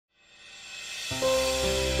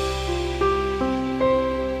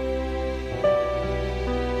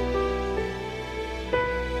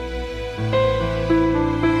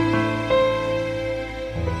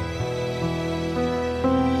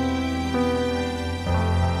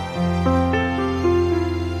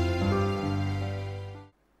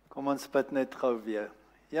Ons bid net gou weer.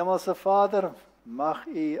 Hemelse Vader, mag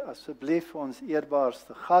U asseblief ons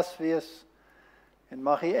eerbaarste gas wees en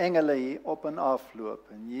mag U engele hier op en afloop.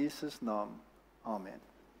 In Jesus naam. Amen.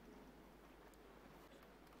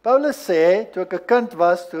 Paulus sê, toe ek 'n kind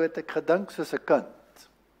was, toe het ek gedink soos 'n kind.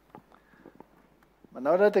 Maar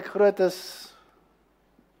nou dat ek groot is,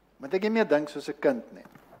 moet ek nie meer dink soos 'n kind nie.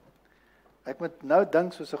 Ek moet nou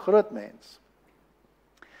dink soos 'n groot mens.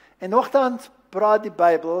 En nogtans praat die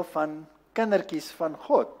Bybel van kindertjies van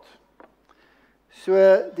God. So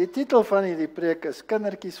die titel van hierdie preek is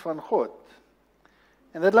Kindertjies van God.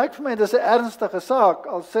 En dit lyk vir my dis 'n ernstige saak,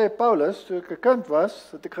 al sê Paulus, toe ek 'n kind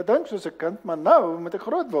was, het ek gedink soos 'n kind, maar nou moet ek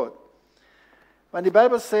groot word. Want die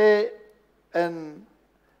Bybel sê in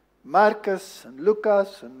Markus en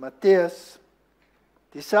Lukas en Matteus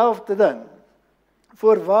dieselfde ding.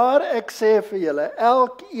 Voorwaar ek sê vir julle,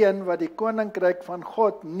 elkeen wat die koninkryk van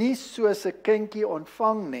God nie soos 'n kindjie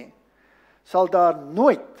ontvang nie, sal daar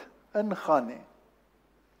nooit ingaan nie.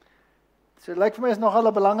 So dit lyk vir my is nogal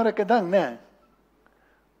 'n belangrike ding, né?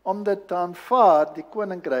 Om dit te aanvaar, die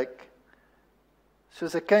koninkryk,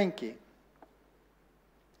 soos 'n kindjie.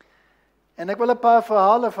 En ek wil 'n paar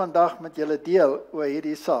verhale vandag met julle deel oor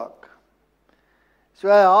hierdie saak. So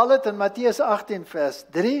hy haal dit in Matteus 18 vers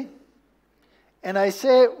 3, en hy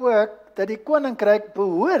sê ook dat die koninkryk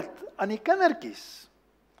behoort aan die kindertjies.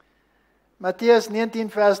 Matteus 19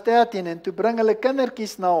 vers 13, en toe bring hulle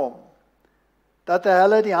kindertjies na hom, dat hy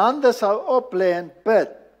hulle die hande sou oplê en bid,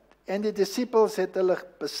 en die disippels het hulle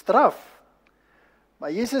bestraf. Maar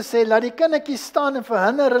Jesus sê, laat die kindertjies staan en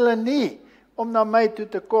verhinder hulle nie, om na my toe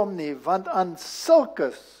te kom nie, want aan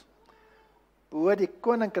sulkes behoort die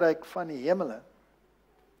koninkryk van die hemele.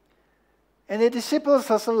 En die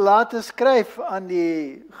disippels, as hulle later skryf aan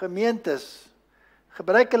die gemeentes,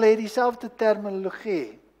 gebruik hulle dieselfde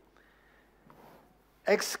terminologie.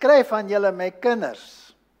 Ek skryf aan julle my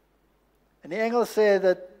kinders. In die Engels sê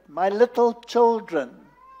dit, my little children,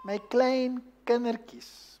 my klein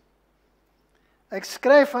kindertjies. Ek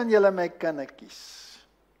skryf aan julle my kindertjies,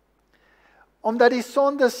 omdat die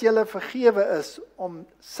sondes julle vergewe is om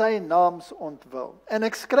sy naams ontwil. En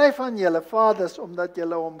ek skryf aan julle vaders, omdat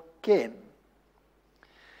julle hom ken.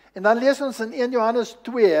 En dan lees ons in 1 Johannes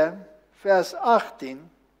 2, vers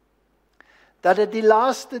 18, dat dit die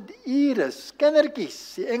laaste uur is,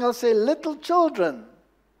 kindertjies, die Engels sê little children,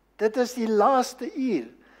 dit is die laaste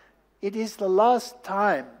uur, it is the last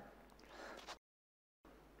time.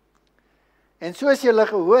 En soos julle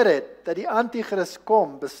gehoor het, dat die antichrist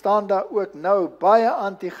kom, bestaan daar ook nou baie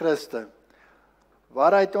antichriste,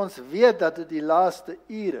 waaruit ons weet dat dit die laaste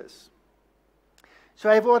uur is. So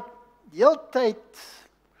hy word heeltyd,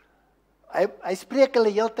 hy spreek hulle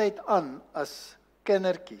heeltyd aan as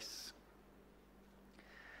kindertjies.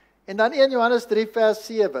 En dan 1 Johannes 3 vers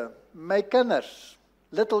 7, my kinders,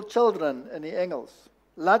 little children in die Engels,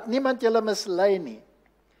 laat niemand julle mislei nie.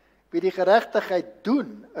 Wie die geregtigheid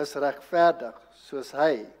doen, is regverdig, soos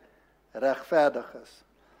hy regverdig is.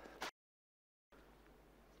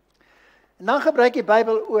 En dan gebruik die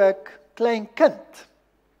Bybel ook klein kind,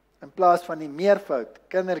 in plaas van die meervoud,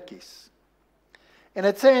 kindertjies. En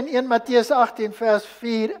het sê in 1 Matteus 18 vers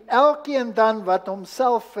 4, elkeen dan wat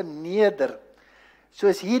homself verneder,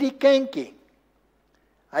 soos hierdie kindjie,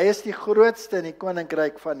 hy is die grootste in die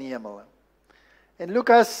koninkryk van die hemel. En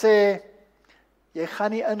Lukas sê, jy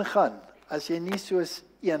gaan nie ingaan, as jy nie soos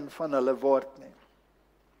een van hulle word nie.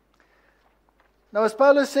 Nou as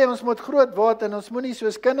Paulus sê, ons moet groot word, en ons moet nie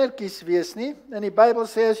soos kindertjies wees nie, en die Bybel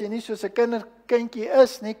sê, as jy nie soos 'n kindjie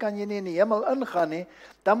is nie, kan jy nie in die hemel ingaan nie,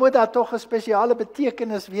 dan moet daar tog 'n spesiale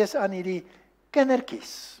betekenis wees aan hierdie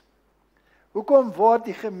kindertjies. Hoekom word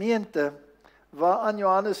die gemeente, waaraan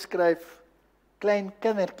Johannes skryf, klein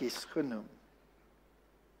kindertjies genoem?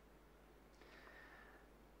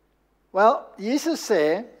 Wel, Jesus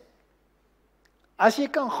sê, as jy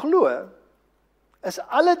kan glo, is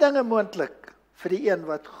alle dinge moontlik vir die een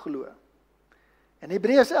wat glo. In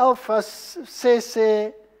Hebreërs 11 vers 6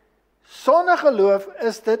 sê, sonder geloof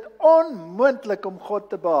is dit onmoontlik om God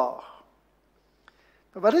te behaag.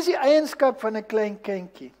 Maar wat is die eienskap van 'n klein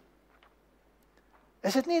kindjie?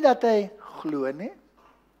 Is dit nie dat hy glo nie?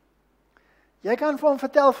 Jy kan vir hom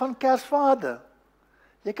vertel van Kersvader.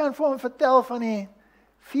 Jy kan vir hom vertel van die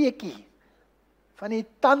feetjie, van die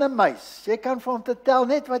tandemuis. Jy kan vir hom vertel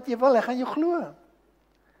net wat jy wil, hy gaan jou glo.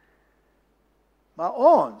 Maar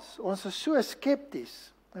ons is so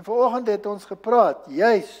skepties. En vanoggend het ons gepraat,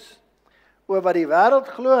 juis oor wat die wêreld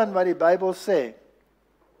glo en wat die Bybel sê.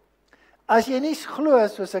 As jy nie glo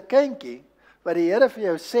soos 'n kindjie, wat die Here vir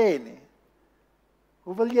jou sê nie,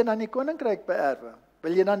 hoe wil jy dan die koninkryk beerwe?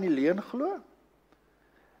 Wil jy dan nie leuen glo?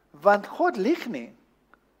 Want God lieg nie.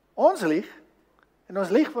 Ons lieg, en ons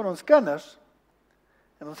lieg vir ons kinders,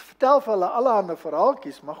 en ons vertel vir hulle allerhande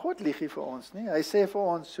verhaaltjies, maar God lieg nie vir ons nie. Hy sê vir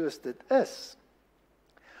ons soos dit is.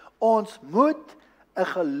 Ons moet 'n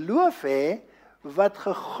geloof hê wat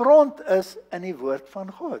gegrond is in die woord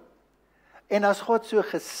van God. En as God so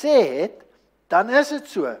gesê het, dan is dit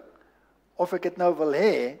so, of ek dit nou wil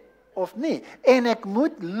hê of nie. En ek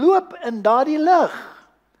moet loop in daardie lig.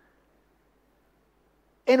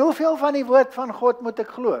 En hoeveel van die woord van God moet ek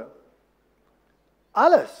glo?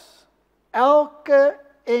 Alles. Elke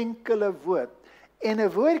enkele woord. En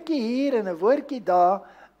 'n woordjie hier en 'n woordjie daar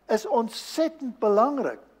is ontsettend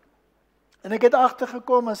belangrik. En ek het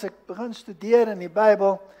agtergekom as ek begin studeer in die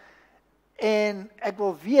Bybel, en ek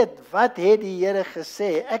wil weet, wat het die Here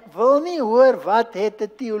gesê? Ek wil nie hoor, wat het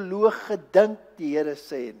 'n teoloog gedink die Here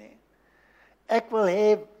sê nie. Ek wil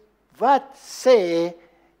hê, wat sê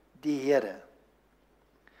die Here?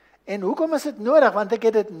 En hoekom is dit nodig? Want ek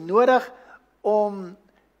het dit nodig om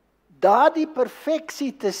daardie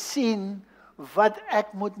perfeksie te sien wat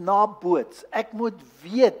ek moet naboots. Ek moet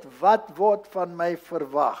weet wat word van my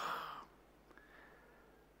verwag.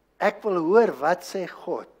 Ek wil hoor wat sê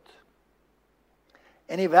God.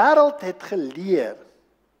 En die wêreld het geleer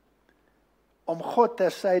om God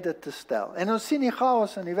tersyde te stel. En ons sien die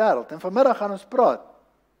chaos in die wêreld. En vanmiddag gaan ons praat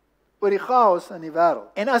oor die chaos in die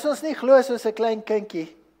wêreld. En as ons nie glo soos 'n klein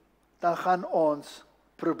kindjie, dan gaan ons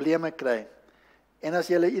probleme kry. En as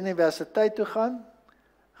jy na universiteit toe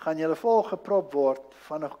gaan jy volgeprop word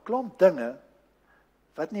van 'n klomp dinge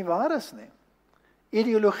wat nie waar is nie.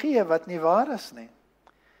 Ideologieë wat nie waar is nie.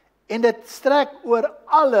 En dit strek oor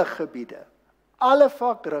alle gebiede, alle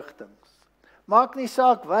vakrigtings. Maak nie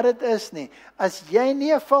saak wat dit is nie. As jy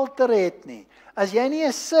nie 'n filter het nie, as jy nie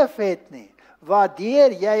 'n sif het nie,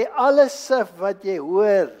 waardeur jy alle sif wat jy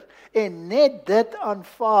hoor en net dit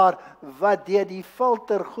aanvaar wat deur die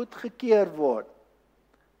filter goedgekeur word,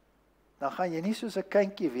 dan gaan jy nie soos 'n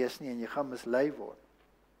kindjie wees nie en jy gaan mislei word.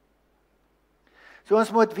 So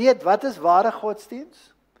ons moet weet, wat is ware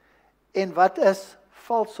godsdiens en wat is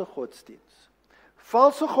valse godsdiens.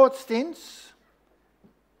 Valse godsdiens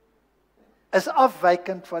is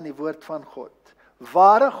afwykend van die woord van God.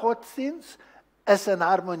 Ware godsdiens is in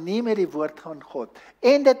harmonie met die woord van God.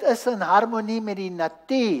 En dit is in harmonie met die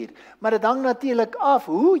natuur. Maar dit hang natuurlik af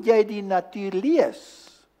hoe jy die natuur lees.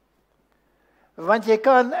 Want jy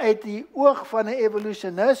kan uit die oog van 'n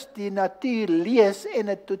evolusionis die natuur lees en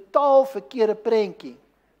 'n totaal verkeerde prentjie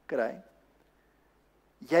kry.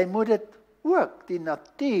 Jy moet dit ook, die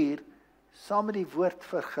natuur, saam met die woord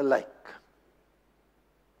vergelyk.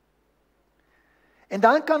 En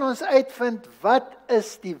dan kan ons uitvind, wat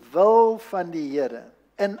is die wil van die Here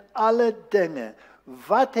in alle dinge?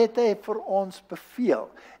 Wat het hy vir ons beveel?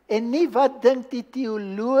 En nie wat dink die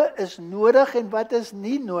teoloog is nodig en wat is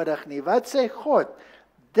nie nodig nie. Wat sê God?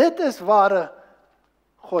 Dit is ware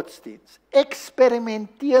godsdiens.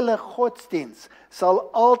 Eksperimentele godsdiens sal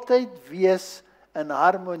altyd wees in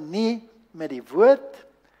harmonie met die woord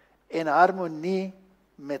en harmonie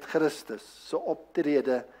met Christus, so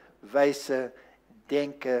optrede, wyse,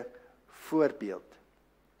 denke, voorbeeld.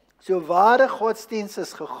 So ware godsdiens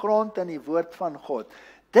is gegrond in die woord van God.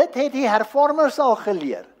 Dit het die hervormers al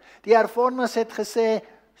geleer. Die hervormers het gesê,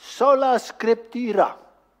 sola scriptura,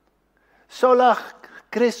 sola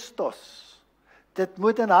Christus. Dit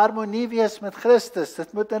moet in harmonie wees met Christus,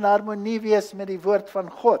 dit moet in harmonie wees met die woord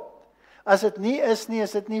van God. As dit nie is nie,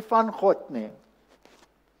 is dit nie van God nie.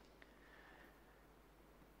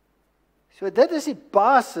 So dit is die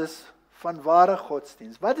basis van ware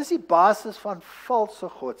godsdiens. Wat is die basis van valse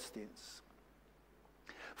godsdiens?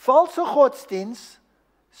 Valse godsdiens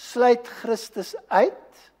sluit Christus uit.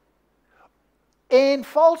 En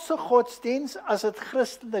valse godsdiens, as dit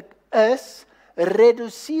Christelik is,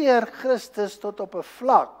 reduseer Christus tot op 'n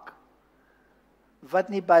vlak wat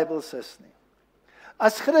nie Bybels is nie.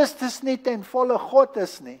 As Christus nie ten volle God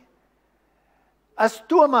is nie, as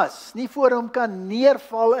Thomas nie voor hom kan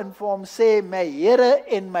neerval en vir hom sê, my Here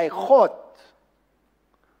en my God,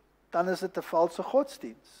 dan is dit 'n valse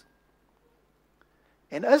godsdiens.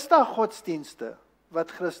 En is daar godsdienste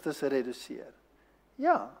wat Christus reduseer?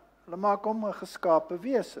 Ja, hulle maak hom 'n geskape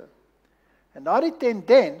wese. En daardie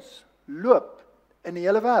tendens loop in die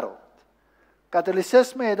hele wêreld.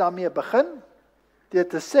 Katolicisme het daarmee begin, deur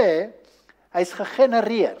te sê, hy's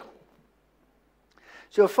gegenereer.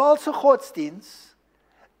 So valse godsdiens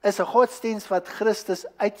is 'n godsdiens wat Christus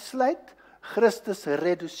uitsluit, Christus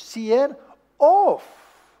reduseer, of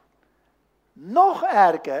nog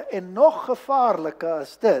erger en nog gevaarliker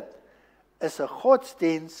as dit, is 'n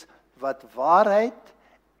godsdiens wat waarheid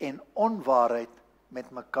en onwaarheid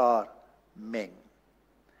met mekaar meng.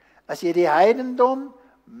 As jy die heidendom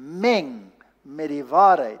meng met die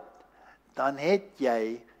waarheid, dan het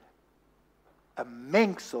jy 'n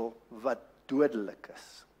mengsel wat dodelik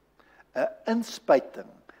is. 'n Inspuiting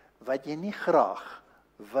wat jy nie graag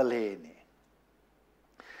wil hê nie.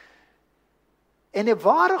 En 'n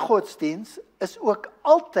ware godsdiens is ook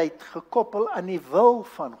altyd gekoppel aan die wil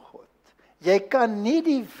van God. Jy kan nie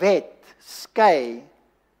die wet skei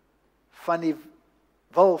van die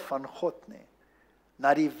wil van God nie.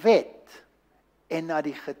 Na die wet en na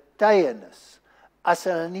die getuienis, as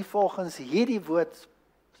hulle nie volgens hierdie woord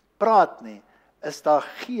praat nie, is daar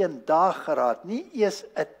geen dageraad, nie eers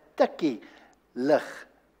 'n tikkie lig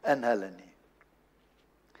in hulle nie.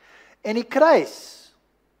 En die kruis,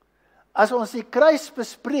 as ons die kruis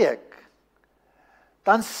bespreek,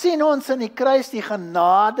 dan sien ons in die kruis die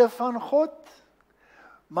genade van God,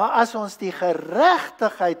 maar as ons die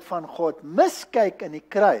geregtigheid van God miskyk in die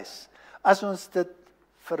kruis, as ons dit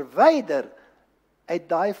verwyder uit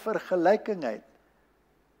daai vergelyking uit,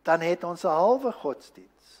 dan het ons 'n halwe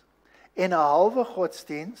godsdiens. En 'n halwe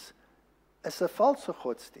godsdiens is 'n valse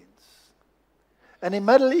godsdiens. In die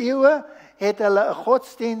middeleeue het hulle 'n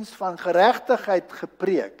godsdiens van geregtigheid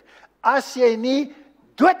gepreek. As jy nie,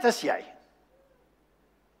 dood is jy.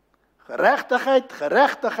 Geregtigheid,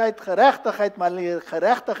 geregtigheid, geregtigheid, maar hulle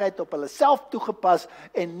geregtigheid op hulle self toegepas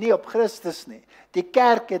en nie op Christus nie. Die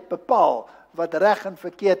kerk het bepaal wat reg en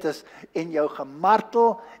verkeerd is en jou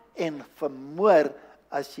gemartel en vermoor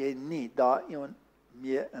as jy nie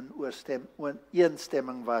daarmee in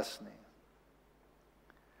ooreenstemming was nie.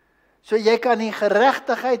 So jy kan die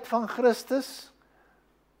geregtigheid van Christus,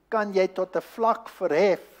 kan jy tot 'n vlak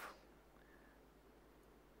verhef,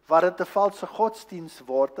 waar dit 'n valse godsdiens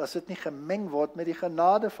word, as dit nie gemeng word met die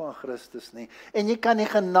genade van Christus nie. En jy kan die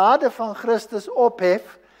genade van Christus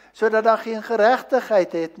ophef, sodat daar geen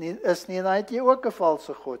geregtigheid is nie, en dan het jy ook 'n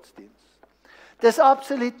valse godsdiens. Dit is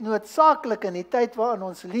absoluut noodsaaklik in die tyd waarin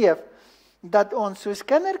ons leef, dat ons soos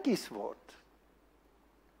kindertjies word.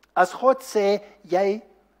 As God sê, jy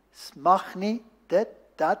mag nie dit,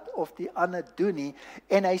 dat of die ander doen nie,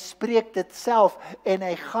 en hy spreek dit self, en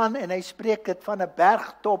hy gaan en hy spreek dit van 'n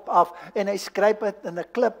bergtop af, en hy skryf dit in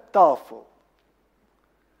 'n kliptafel.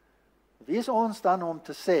 Wie is ons dan om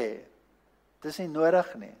te sê, dis nie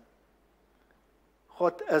nodig nie.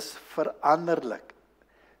 God is veranderlik.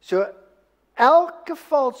 So, elke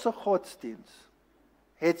valse godsdiens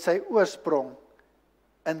het sy oorsprong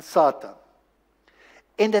in Satan.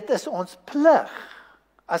 En dit is ons plig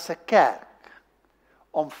as 'n kerk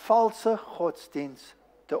om valse godsdiens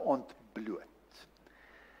te ontbloot.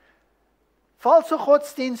 Valse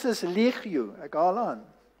godsdiens is legio, ek haal aan.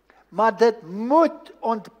 Maar dit moet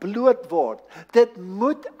ontbloot word. Dit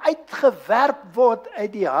moet uitgewerp word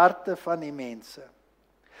uit die harte van die mense.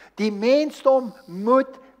 Die mensdom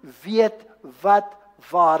moet weet wat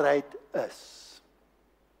waarheid is.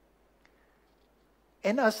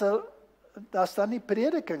 En as daar nie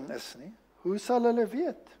prediking is nie, hoe sal hulle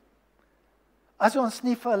weet? As ons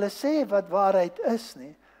nie vir hulle sê wat waarheid is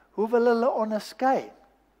nie, hoe wil hulle onderskei?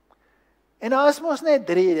 En daar is mos net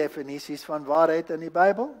 3 definisies van waarheid in die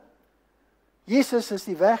Bybel. Jesus is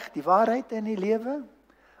die weg, die waarheid en die lewe.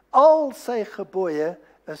 Al sy gebooie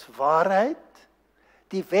is waarheid.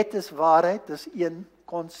 Die wet is waarheid, dis een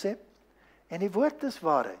konsep. En die woord is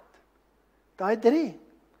waarheid. Daai 3.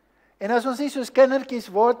 En as ons nie soos kindertjies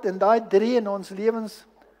word en daai 3 in ons lewens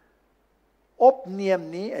opneem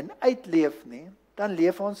nie en uitleef nie, dan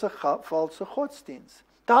leef ons 'n valse godsdiens.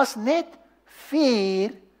 Daar's net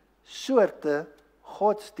 4 soorte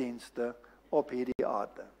godsdienste op hierdie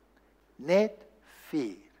aarde. Net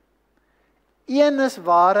 4. 1 is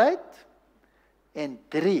waarheid en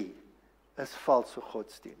 3 is valse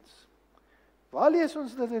godsdiens. Waar lees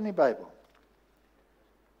ons dit in die Bybel?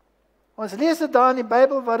 Ons lees dit daar in die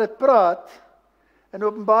Bybel waar dit praat, in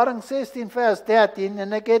Openbaring 16 vers 13,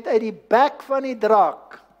 en ek het uit die bek van die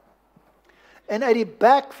draak, en uit die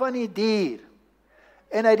bek van die dier,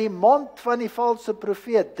 en uit die mond van die valse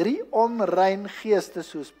profeet, 3 onrein geeste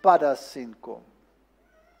soos paddas sien kom.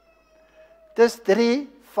 Dis 3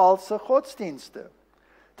 valse godsdienste.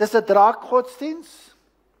 Dis 'n draakgodsdiens,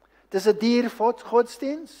 dis 'n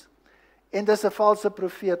diergodsdiens, en dis 'n valse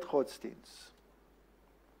profeet godsdiens.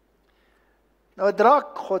 Nou 'n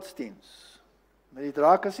draakgodsdiens, met die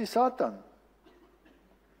draak is die Satan.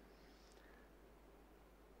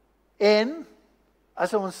 En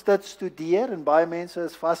as ons dit studeer, en baie mense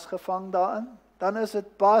is vasgevang daarin, dan is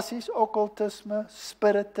dit basies okkultisme,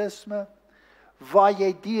 spiritisme, waar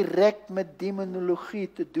jy direk met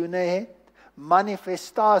demonologie te doen het,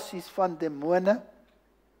 manifestasies van demone.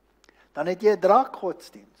 Dan het jy 'n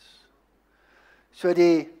draakgodsdiens. So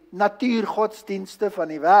die natuurgodsdienste van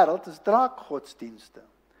die wêreld is draakgodsdienste.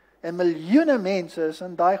 En miljoene mense is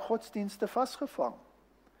in daai godsdienste vasgevang.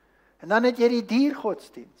 En dan het jy die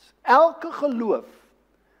diergodsdiens. Elke geloof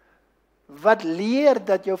wat leer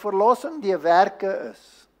dat jou verlossing deur werke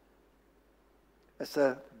is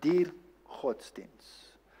 'n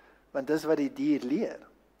diergodsdiens. Want dis wat die dier leer.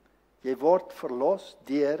 Jy word verlos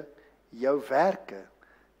deur jou werke.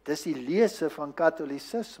 Dis die lese van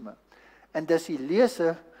Katolicisme. En dis die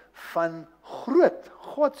lese van groot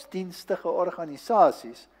godsdienstige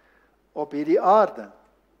organisasies op hierdie aarde.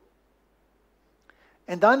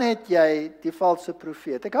 En dan het jy die valse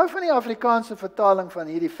profeet. Ek hou van die Afrikaanse vertaling van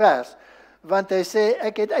hierdie vers, want hy sê,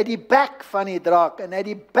 ek het uit die bek van die draak en uit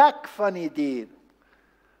die bek van die dier,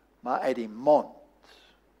 maar uit die mond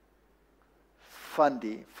van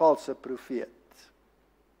die valse profeet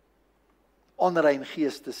onrein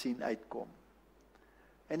geeste sien uitkom.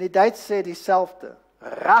 En die Duits sê dieselfde,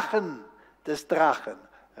 rachen des drachen,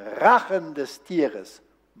 rachen des tieres,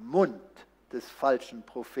 mond des falschen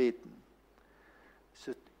profeten.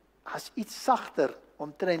 So, as iets sagter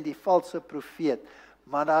omtrent die valse profeet,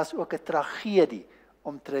 maar daar is ook 'n tragedie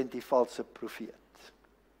omtrent die valse profeet.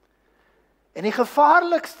 En die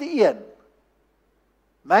gevaarlikste een,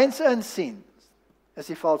 myns insiens, is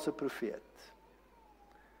die valse profeet.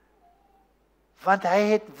 Want hy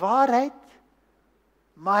het waarheid,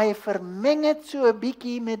 maar hy vermeng dit so 'n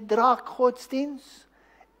bietjie met draakgodsdiens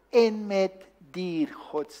en met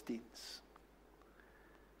diergodsdiens.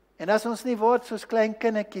 En as ons nie word soos klein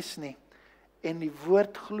kindertjies nie, en die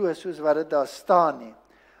woord glo soos wat dit daar staan nie,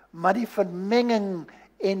 maar die vermenging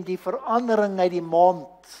en die verandering uit die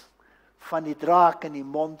mond van die draak en die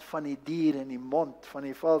mond van die dier en die mond van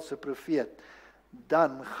die valse profeet,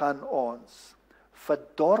 dan gaan ons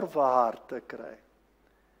verdorwe harte kry.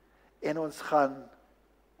 En ons gaan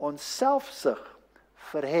ons selfsug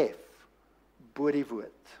verhef bo die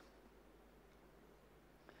woord.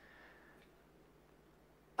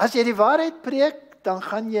 As jy die waarheid preek, dan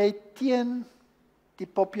gaan jy teen die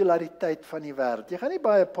populariteit van die wêreld. Jy gaan nie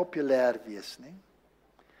baie populêr wees nie.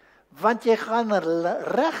 Want jy gaan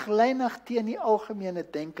reglynig teen die algemene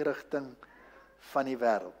denkerigting van die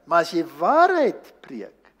wêreld. Maar as jy waarheid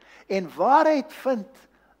preek en waarheid vind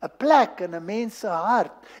 'n plek in 'n mens se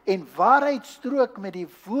hart en waarheid strook met die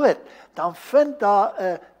woord, dan vind daar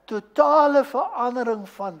 'n totale verandering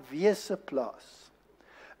van wese plaas.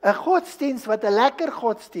 'n Godsdiens wat 'n lekker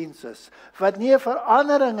godsdiens is, wat nie 'n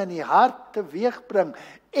verandering in die hart teweegbring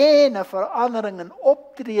en 'n verandering in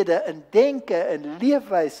optrede, in denke, in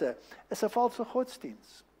leefwyse, is 'n valse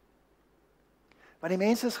godsdiens. Want die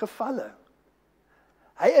mens is gevalle.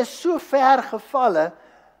 Hy is so ver gevalle,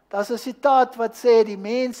 daar's 'n sitaat wat sê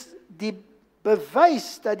die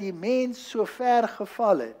bewys dat die mens so ver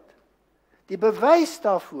geval het, die bewys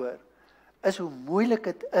daarvoor is hoe moeilik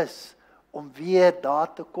dit is om weer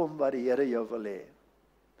daar te kom waar die Here jou wil hê.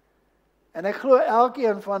 En ek glo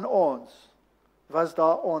elkeen van ons was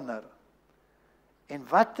daaronder. En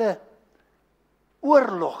wat 'n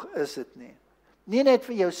oorlog is dit nie. Nie net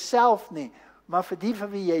vir jouself nie, maar vir die vir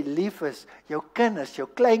wie jy lief is, jou kinders, jou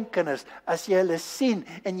kleinkinders, as jy hulle sien,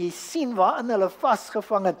 en jy sien waarin hulle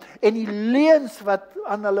vasgevang het, en die leuns wat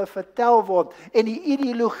aan hulle vertel word, en die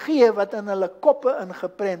ideologieë wat in hulle koppe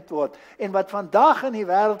ingeprent word, en wat vandag in die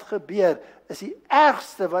wêreld gebeur, is die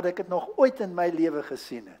ergste wat ek het nog ooit in my lewe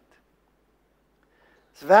gesien het.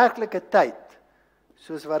 Dit is werklik 'n tyd,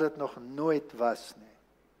 soos wat dit nog nooit was nie.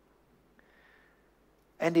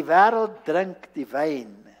 En die wêreld drink die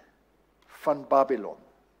wyn van Babylon.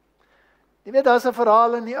 Jy weet, daar's 'n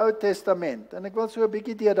verhaal in die Ou Testament, en ek wil so 'n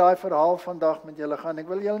bietjie deur daai verhaal vandag met julle gaan. Ek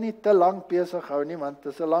wil julle nie te lank besig hou nie, want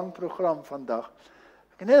dit is 'n lang program vandag.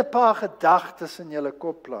 Ek het net 'n paar gedagtes in julle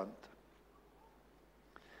kop plant.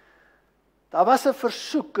 Daar was 'n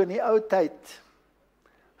versoek in die ou tyd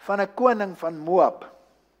van 'n koning van Moab,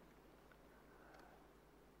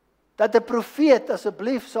 dat 'n profeet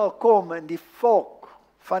asseblief sal kom en die volk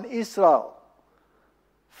van Israel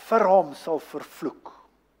vir hom sal vervloek.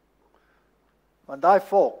 Want daai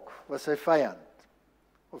volk was sy vyand,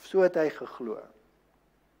 of so het hy geglo.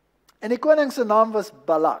 En die koning se naam was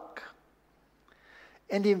Balak.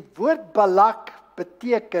 En die woord Balak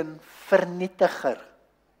beteken vernietiger.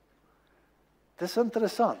 Dis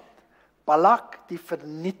interessant. Balak die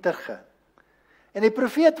vernietiger. En die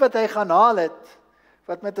profeet wat hy gaan haal het,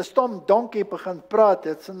 wat met 'n stom donkie begin praat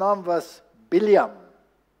het, sy naam was Biliam.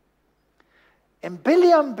 En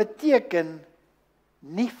Biliam beteken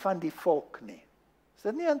nie van die volk nie. Is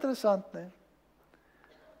dit nie interessant nie?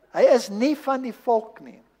 Hy is nie van die volk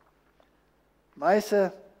nie. Maar hy is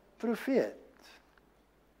 'n profeet.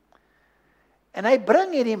 En hy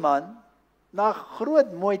bring hierdie man na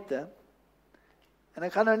groot moeite, en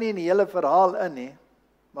ek gaan nou nie in die hele verhaal in nie,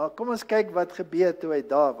 maar kom ons kyk wat gebeur toe hy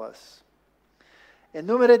daar was. En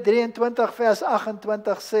Numeri 23 vers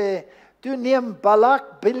 28 sê, toe neem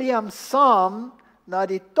Balak Bileam saam na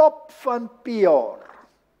die top van Peor,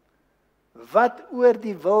 wat oor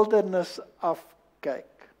die wildernis afkyk.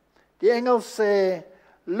 Die Engels sê,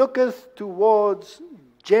 looketh towards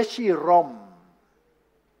Jeshirom.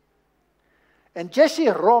 En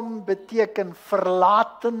Jeshirom beteken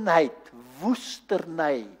verlatenheid,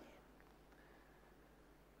 woesterny.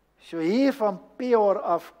 So hier van Peor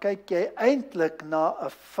af kyk jy eintlik na 'n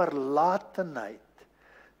verlatenheid,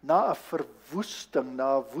 na 'n verwoesting,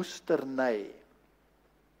 na 'n woesterny.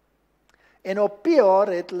 En op Peor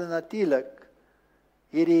het hulle natuurlik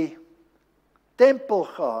hierdie tempel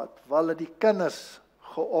gehad, waar hulle die kinders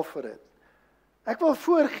geoffer het. Ek wil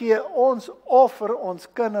voorgee, ons offer ons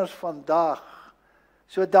kinders vandag,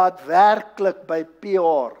 so daadwerklik by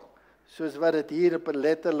Peor, soos wat dit hier op 'n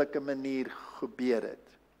letterlike manier gebeur het.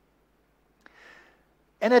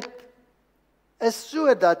 En dit is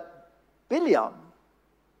so dat Bileam,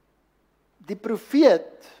 die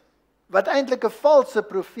profeet, wat eintlik 'n valse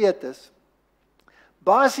profeet is,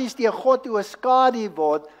 basies deur God oorskadu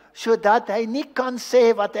word, sodat hy nie kan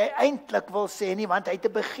sê wat hy eintlik wil sê nie, want hy het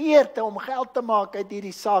 'n begeerte om geld te maak uit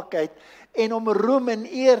hierdie saak uit, en om roem en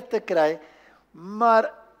eer te kry,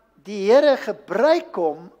 maar die Here gebruik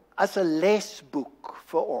hom as 'n lesboek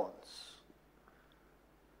vir ons.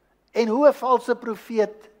 En hoe 'n valse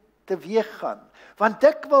profeet teweeg gaan. Want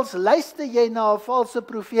dikwels luister jy na 'n valse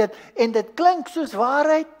profeet, en dit klink soos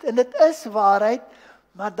waarheid, en dit is waarheid,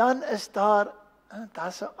 maar dan is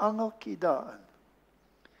daar's 'n angeltjie daarin.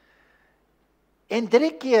 En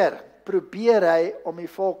 3 keer probeer hy om die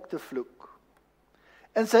volk te vloek.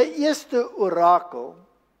 In sy eerste orakel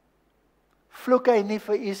vloek hy nie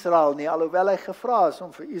vir Israel nie, alhoewel hy gevra is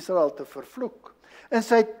om vir Israel te vervloek. In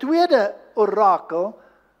sy tweede orakel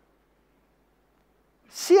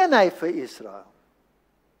seën hy vir Israel.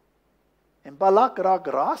 En Balak raak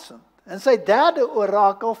rasend. In sy derde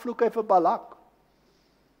orakel vloek hy vir Balak.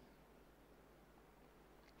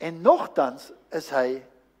 En nogtans is hy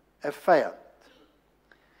 'n vyand.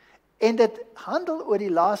 En dit handel oor die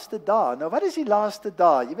laaste dae. Nou wat is die laaste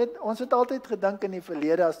dae? Jy weet, ons het altyd gedink in die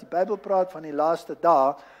verlede, as die Bybel praat van die laaste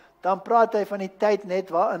dae, dan praat hy van die tyd net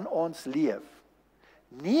waarin ons leef.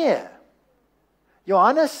 Nee.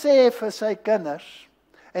 Johannes sê vir sy kinders,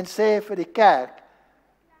 en sê vir die kerk,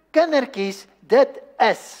 kindertjies, dit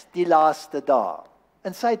is die laaste dae,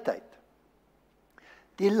 in sy tyd.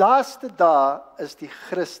 Die laaste dae is die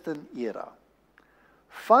Christen-era.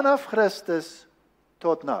 Vanaf Christus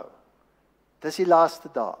tot nou. Dis die laaste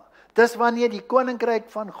dae. Dis wanneer die koninkryk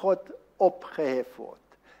van God opgehef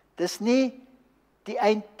word. Dis nie die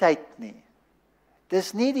eindtyd nie.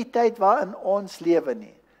 Dis nie die tyd waarin ons lewe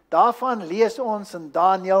nie. Daarvan lees ons in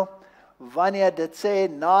Daniël, wanneer dit sê,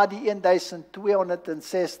 na die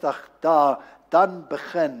 1260 dae, dan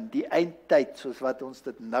begin die eindtyd, soos wat ons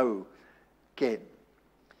dit nou ken.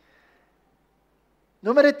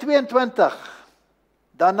 Numeri 22.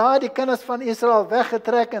 Daarna die kinders van Israel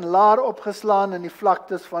weggetrek en laar opgeslaan in die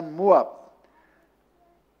vlaktes van Moab,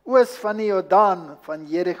 oos van die Jordaan van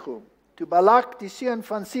Jericho. Toe Balak, die seun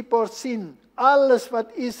van Zippor, sien alles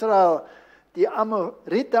wat Israel die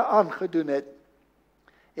Amorite aangedoen het,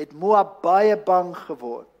 het Moab baie bang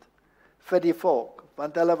geword vir die volk,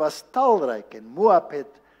 want hulle was talryk en Moab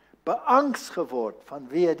het beangs geword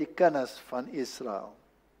vanweë die kinders van Israel.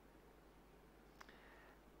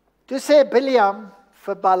 Toe sê Bileam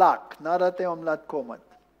vir Balak, nadat hy hom laat kom het,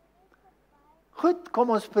 goed, kom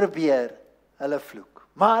ons probeer hulle vloek,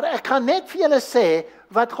 maar ek gaan net vir julle sê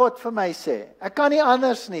wat God vir my sê. Ek kan nie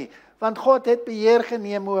anders nie, want God het beheer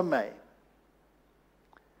geneem oor my.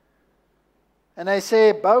 En hy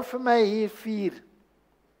sê, bou vir my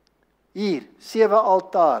hier 7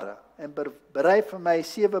 altare, en berei vir my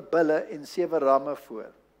 7 bulle en 7 ramme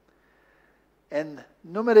voor. En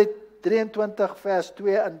Numeri 23 vers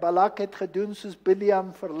 2, en Balak het gedoen soos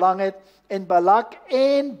Bileam verlang het, en Balak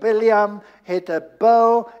en Bileam het 'n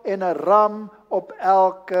bul en 'n ram op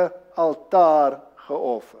elke altaar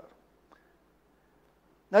geoffer.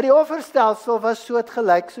 Nou die offerstelsel was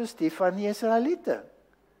soortgelyk soos die van die Israeliete.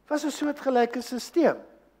 Was 'n soortgelyke stelsel.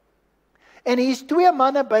 En hier's 2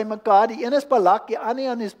 manne by mekaar, die een is Balak, die ander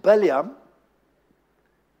een is Bileam.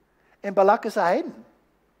 En Balak is 'n heiden.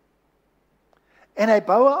 En hy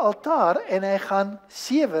bou 'n altaar en hy gaan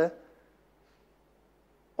 7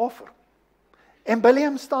 offer. En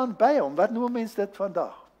Bileam staan by hom. Wat noem mense dit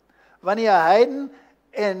vandag? Wanneer 'n heiden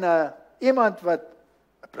en iemand wat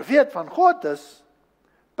 'n profeet van God is,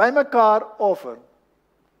 bymekaar offer.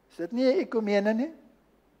 Is dit nie 'n ekumene nie?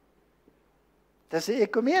 Dis 'n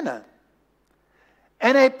ekumene.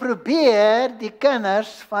 En hy probeer die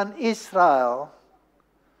kinders van Israel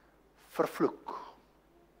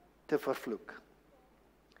te vervloek.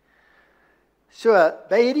 So,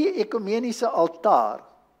 by hierdie ekumeniese altaar,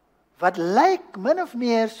 wat lyk min of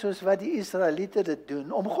meer soos wat die Israeliete dit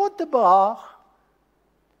doen, om God te behaag,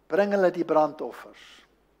 bring hulle die brandoffers.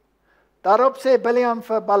 Daarop sê Bileam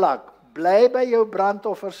vir Balak, bly by jou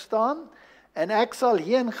brandoffer staan, en ek sal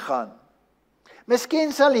heen gaan.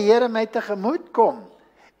 Miskien sal die Here my tegemoet kom,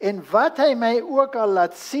 en wat hy my ook al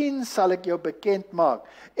laat sien, sal ek jou bekend maak.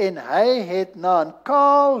 En hy het na 'n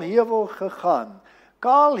kaal heuwel gegaan.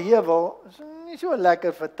 Kaal heuwel is nie so 'n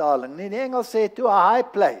lekker vertaling nie. Die Engels sê to a high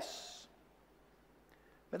place.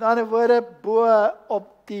 Met ander woorde, bo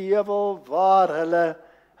op die heuwel waar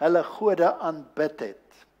hulle gode aanbid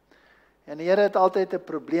het. En die Here het altyd 'n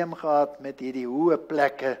probleem gehad met hierdie hoë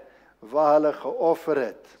plekke waar hulle geoffer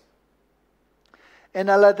het. En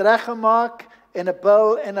hulle het reggemaak en 'n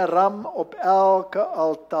bul en 'n ram op elke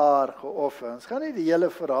altaar geoffer. Ons gaan nie die hele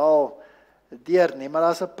verhaal deur nie, maar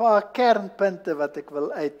daar's 'n paar kernpunte wat ek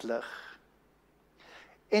wil uitlig.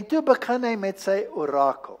 En toe begin hy met sy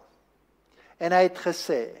orakel. En hy het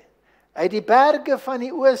gesê, uit die berge van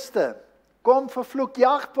die ooste, kom vervloek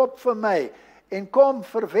jagpop vir my, en kom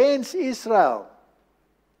verwens Israel.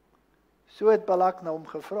 So het Balak na hom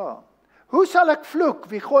gevra, hoe sal ek vloek,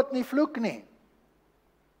 wie God nie vloek nie?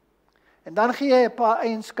 En dan gee hy 'n paar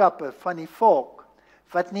eienskappe van die volk,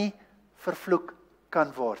 wat nie vervloek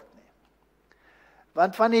kan word nie.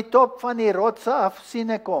 Want van die top van die rotse af sien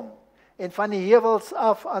ek hom, en van die heuwels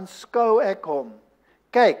af aanskou ek hom.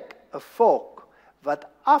 Kyk, 'n volk wat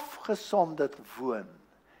afgesonderd woon,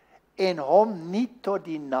 en hom nie tot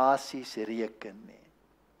die nasies reken nie.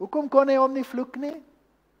 Hoekom kon hy hom nie vloek nie?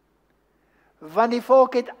 Want die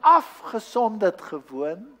volk het afgesonderd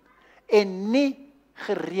gewoon, en nie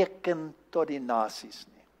gereken tot die nasies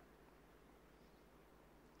nie.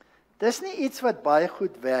 Dis nie iets wat baie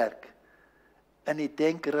goed werk in die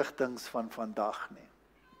denkrigtings van vandag nie.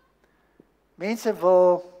 Mense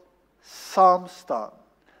wil saam staan.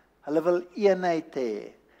 Hulle wil eenheid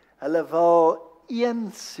hê. Hulle wil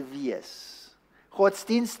eens wees.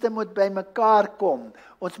 Godsdienste moet by mekaar kom.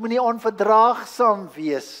 Ons moet nie onverdraagsaam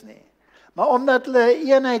wees nie. Maar omdat hulle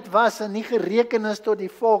eenheid was en nie gereken is tot die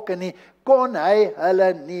volke nie, kon hy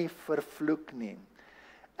hulle nie vervloek nie.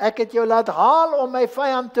 Ek het jou laat haal om my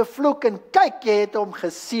vyand te vloek, en kyk, jy het hom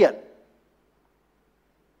geseën.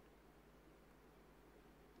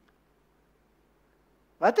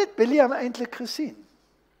 Wat het Bileam eintlik gesien?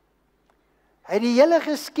 Hy het die hele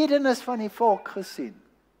geskiedenis van die volk gesien.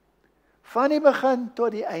 Van die begin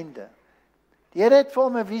tot die einde. Die Here het vir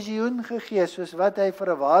hom 'n visioen gegee, soos wat hy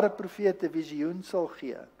vir 'n ware profeet 'n visioen sal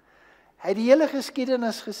gee. Hy het die hele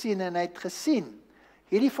geskiedenis gesien, en hy het gesien,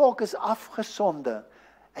 hierdie volk is afgesonde.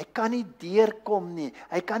 Hy kan nie deurkom nie.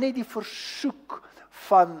 Hy kan nie die versoek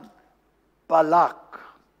van Balak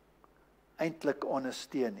eintlik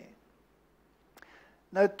ondersteun nie.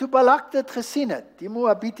 Nou, toe Balak dit gesien het, die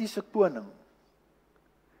Moabitiese koning,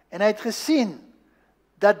 en hy het gesien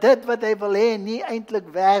dat dit wat hy wil hê nie eintlik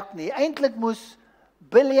werk nie. Eintlik moes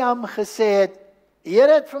Bileam gesê het, die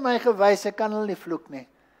Here het vir my gewys, ek kan hulle nie vloek nie.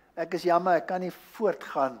 Ek is jammer, ek kan nie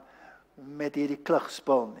voortgaan met hierdie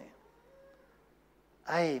klugspil nie.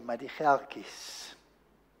 Ai, maar die geldjies.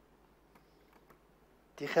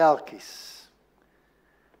 Die geldjies.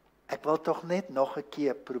 Ek wil tog net nog 'n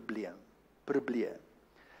keer probeer.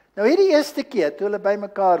 Nou hierdie eerste keer toe hulle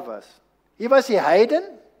bymekaar was, hier was die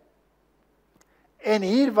heiden, en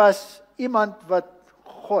hier was iemand wat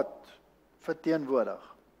God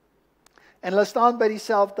verteenwoordig. En hulle staan by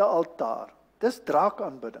dieselfde altaar. Dis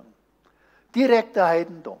draakaanbidding. Direkte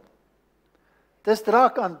heidendom. Dis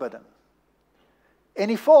draakaanbidding. En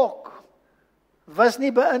die volk was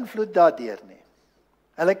nie beïnvloed daardeur nie.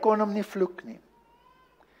 Hulle kon hom nie vloek nie.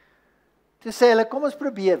 Toe sê hulle, kom ons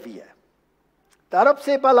probeer weer. Daarop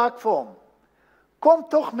sê Balak vir hom, kom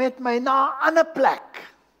tog met my na 'n ander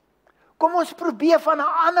plek. Kom ons probeer van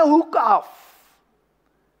 'n ander hoek af.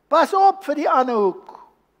 Pas op vir die ander hoek.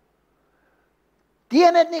 Die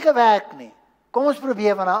een het nie gewerk nie. Kom ons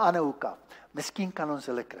probeer van 'n ander hoek af. Miskien kan ons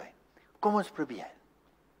hulle kry. Kom ons probeer.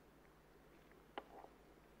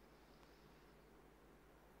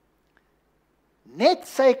 Net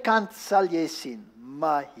sy kant sal jy sien,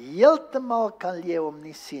 maar heeltemal kan jy hom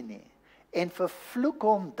nie sien nie. En vervloek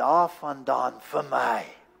hom daarvandaan vir my.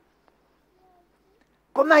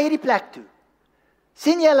 Kom na hierdie plek toe.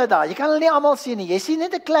 Sien jy hulle daar? Jy kan hulle nie almal sien nie. Jy sien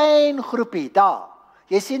net 'n klein groepie daar.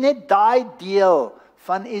 Jy sien net daai deel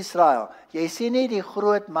van Israel. Jy sien nie die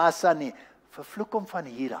groot massa nie. Vervloek hom van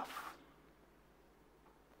hier af.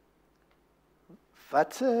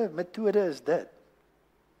 Wat 'n metode is dit?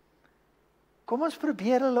 Kom ons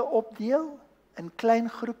probeer hulle opdeel in klein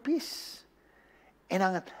groepies.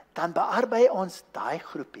 En dan bearbei ons daai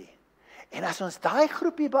groepie. En as ons daai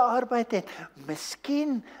groepie bearbeid het,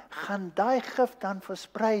 miskien gaan daai gif dan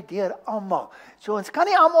versprei deur almal. So ons kan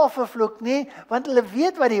nie almal vervloek nie, want hulle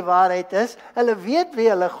weet wat die waarheid is, hulle weet wie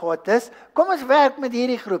hulle God is. Kom ons werk met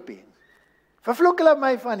hierdie groepie. Vervloek hulle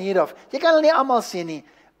my van hier af. Jy kan hulle nie almal sien nie.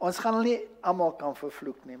 Ons gaan hulle nie almal kan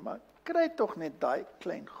vervloek nie, maar kry tog net daai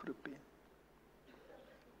klein groepie.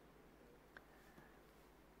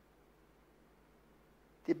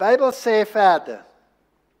 Die Bybel sê verder.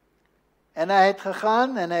 En hy het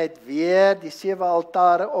gegaan en hy het weer die 7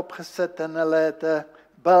 altare opgesit en hulle het 'n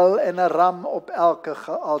bul en 'n ram op elke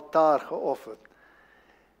altaar geoffer.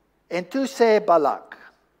 En toe sê Balak,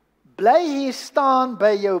 bly hier staan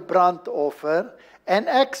by jou brandoffer en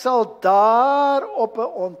ek sal daar op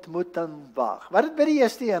 'n ontmoeting wag. Wat het by die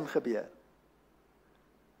eerste een gebeur?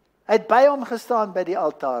 Hy het by hom gestaan by die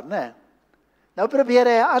altaar, né? Nou probeer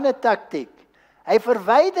hy 'n ander taktiek. Hy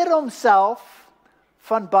verwyder homself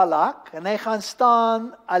van Balak en hy gaan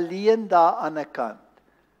staan alleen daar aan 'n kant.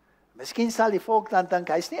 Miskien sal die volk dan dink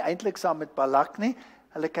hy's nie eintlik saam met Balak nie,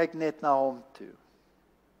 hulle kyk net na hom toe.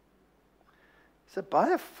 Dis 'n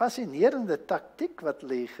baie fascinerende taktiek wat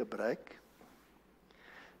hulle hier gebruik.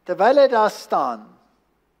 Terwyl hy daar staan,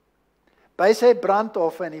 by sy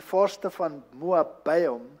brandoffer en die vorste van Moab by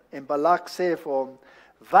hom, en Balak sê vir hom,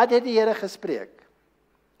 wat het die Here gespreek?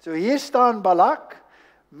 So hier staan Balak,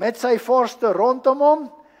 met sy vorste rondom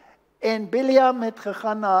hom, en Bileam het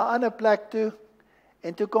gegaan na 'n ander plek toe,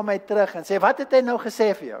 en toe kom hy terug en sê, wat het hy nou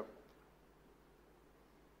gesê vir jou?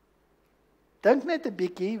 Dink net 'n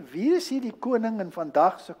bietjie, wie is hier die koning in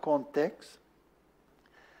vandag se konteks,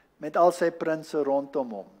 met al sy prinse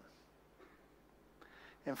rondom hom?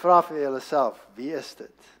 En vra vir jouself, wie is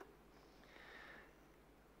dit?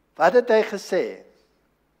 Wat het hy gesê?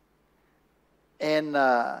 En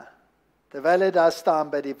terwyl hy daar staan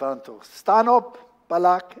by die brandoffer, staan op,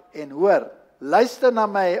 Balak, en hoor, luister na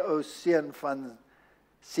my, ou seun van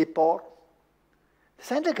Zippor.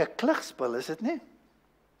 Dis eintlik 'n klugspel, is dit nie?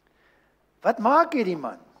 Wat maak hierdie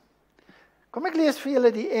man? Kom ek lees vir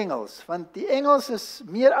julle die Engels, want die Engels is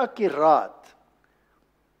meer akkuraat.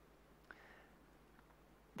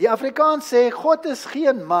 Die Afrikaans sê, God is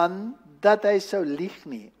geen man dat hy sou lieg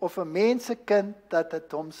nie, of 'n mensekind dat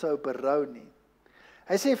dit hom sou berou nie.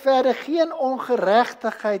 Hy sê verder, geen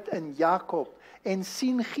ongeregtigheid in Jakob en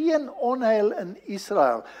sien geen onheil in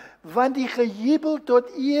Israel, want die gejubel tot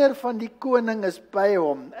eer van die koning is by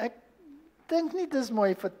hom. Ek dink nie dis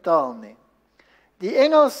mooi vertaal nie. Die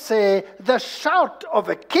Engels sê, the shout of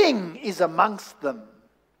a king is amongst them.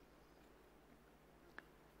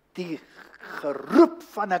 Die geroep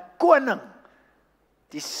van 'n koning,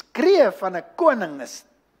 die skree van 'n koning is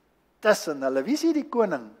tussen hulle. Wie is hier die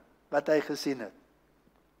koning wat hy gesien het?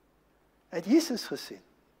 Hy het Jesus gesien.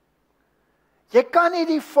 Jy kan nie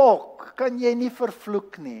die volk, kan jy nie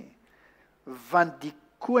vervloek nie, want die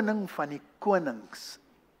koning van die konings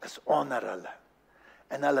is onder hulle,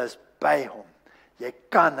 en hulle is by hom. Jy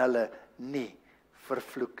kan hulle nie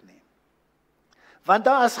vervloek nie. Want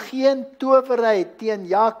daar is geen towery teen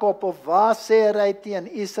Jakob of waasery teen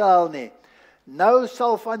Israel nie. Nou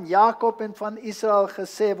sal van Jakob en van Israel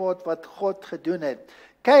gesê word wat God gedoen het.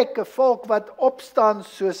 Kyk, 'n volk wat opstaan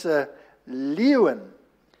soos 'n leeu,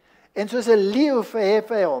 en soos 'n leeu verhef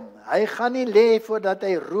hy hom. Hy gaan nie lê voordat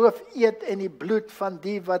hy roof eet en die bloed van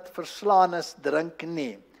die wat verslaan is drink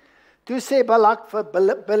nie. Toe sê Balak vir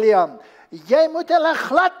Bileam, jy moet hulle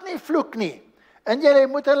glad nie vloek nie, en jy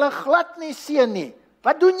moet hulle glad nie seën nie.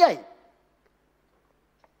 Wat doen jy?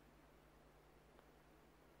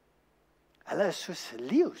 Hulle is soos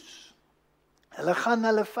leeu's. Hulle gaan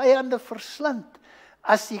hulle vyande verslind.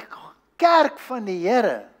 As die kerk van die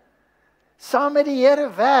Here saam met die Here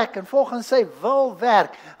werk en volgens sy wil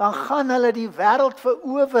werk, dan gaan hulle die wêreld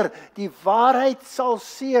verower. Die waarheid sal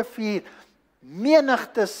seëvier.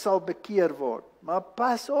 Menigtes sal bekeer word. Maar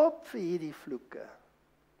pas op vir hierdie vloeke.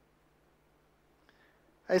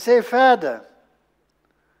 Hy sê verder,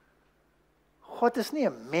 God is nie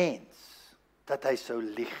 'n mens dat hy sou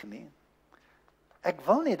lieg nie. Ek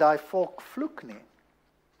wil nie daai volk vloek nie.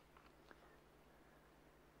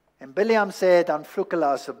 En Bileam sê, dan vloek hulle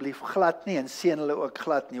asseblief glad nie en seën hulle ook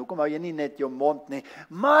glad nie. Hoekom hou jy nie net jou mond nie?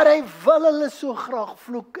 Maar hy wil hulle so graag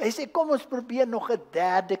vloek. Hy sê, kom ons probeer nog 'n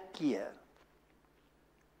derde keer.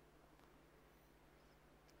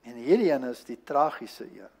 En hierdie een is die tragiese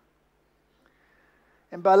een.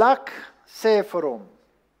 En Balak sê vir hom,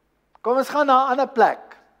 kom ons gaan na 'n ander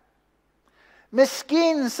plek.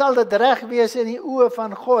 Miskien sal dit reg wees in die oë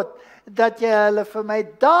van God, dat jy hulle vir my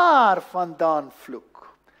daar vandaan vloek.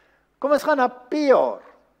 Kom ons gaan na Peor,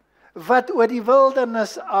 wat oor die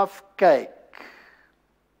wildernis afkyk.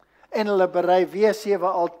 En hulle berei weer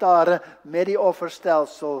 7 altare met die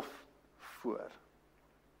offerstelsel voor.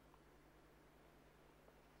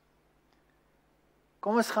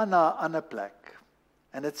 Kom ons gaan na 'n ander plek.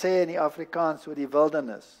 En dit sê in die Afrikaans oor die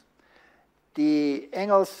wildernis. Die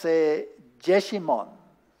Engels sê Jeshimon.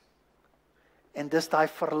 En dis daai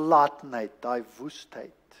verlatenheid, daai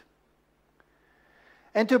woestheid.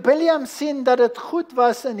 En toe Biljam sien dat dit goed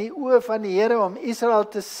was in die oë van die Here om Israel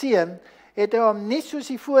te seën, het hy hom nie soos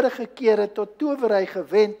die vorige kere tot towery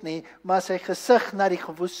gewend nie, maar sy gesig na die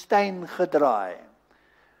woestyn gedraai.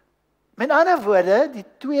 Met ander woorde, die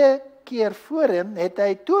 2 keer voorheen het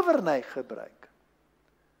hy towerny gebruik.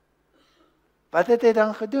 Wat het hy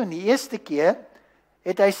dan gedoen? Die eerste keer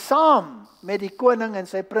het hy saam met die koning en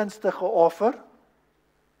sy prinste geoffer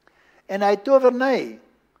en hy het towerny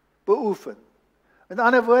beoefen. Met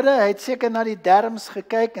ander woorde, hy het seker na die derms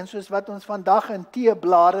gekyk en soos wat ons vandag in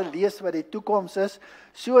teeblare lees wat die toekoms is,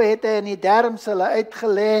 so het hy in die derms hulle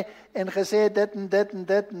uitgelê en gesê dit en dit en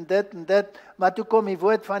dit en dit en dit, maar toe kom die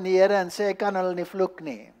woord van die Here en sê ek kan hulle nie vloek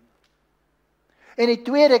nie. En die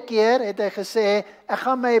tweede keer het hy gesê, ek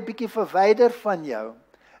gaan my 'n bietjie verwyder van jou.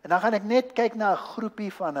 En dan gaan ek net kyk na 'n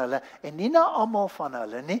groepie van hulle en nie na almal van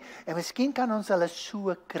hulle nie, en miskien kan ons hulle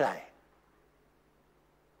so kry.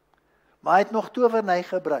 Maar hy het nog towerny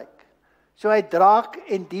gebruik. So hy draak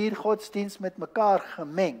en dier godsdiens met mekaar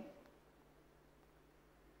gemeng.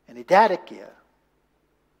 En die derde keer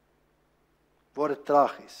word dit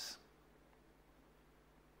tragies.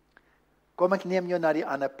 Kom ek neem jou na die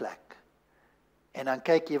ander plek. En dan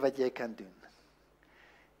kyk jy wat jy kan doen.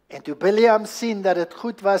 En toe Biljam sien dat dit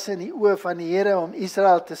goed was in die oë van die Here om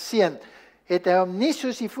Israel te seën, het hy hom nie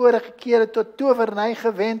soos die vorige kere tot towerny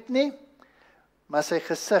gewend nie, maar sy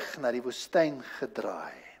gesig na die woestyn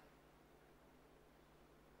gedraai.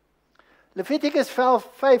 Levitikus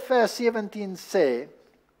 5 vers 17 sê,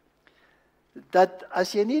 dat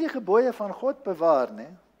as jy nie die gebooie van God bewaar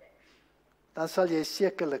nie, dan sal jy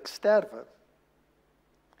sekerlik sterwe.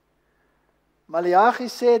 Maleagi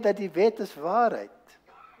sê dat die wet is waarheid.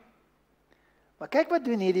 Maar kyk wat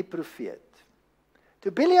doen hierdie profeet.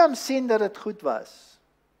 Toe Biljam sien dat dit goed was,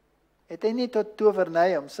 het hy nie tot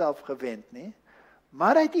towerny homself gewend nie,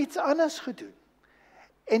 maar hy het iets anders gedoen.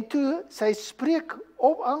 En toe sy spreek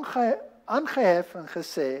op aangehef en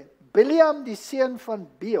gesê, Biljam die seun van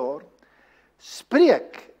Beor,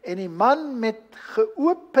 spreek en die man met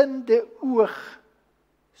geopende oog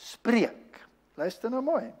spreek. Luister nou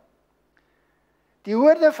mooi. Die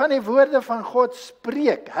woorde van God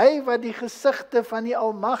spreek, hy wat die gesigte van die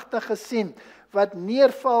Almagtige sien, wat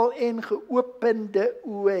neerval en geopende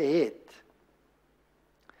oë het.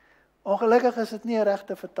 Ongelukkig is dit nie 'n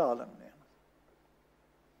regte vertaling nie.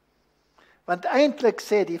 Want eintlik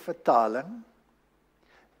sê die vertaling,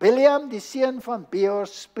 Biljam die seun van Beor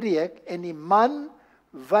spreek en die man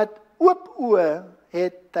wat oop oë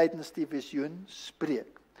het tydens die visioen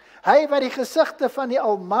spreek. Hy wat die gesigte van die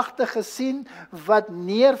Almagtige sien, wat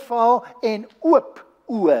neerval en oop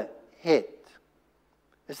oë het.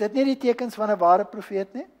 Is dit nie die tekens van 'n ware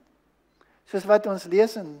profeet nie? Soos wat ons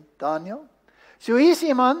lees in Daniël. So hier is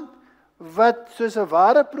iemand wat soos 'n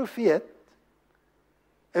ware profeet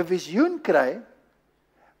 'n visioen kry.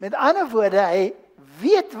 Met ander woorde, hy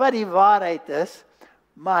weet wat die waarheid is,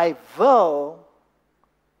 maar hy wil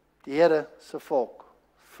die Here se volk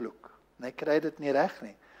vloek. En hy kry dit nie reg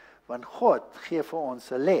nie. Want God gee vir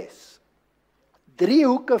ons 'n les. 3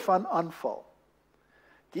 hoeke van aanval.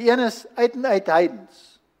 Die een is uit en uit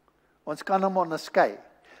heidens. Ons kan hom onderskei.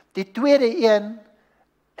 Die tweede een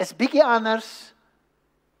is bietjie anders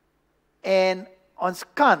en ons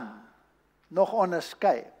kan nog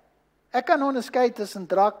onderskei. Ek kan onderskei tussen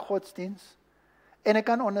draakgodsdiens en ek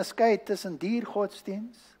kan onderskei tussen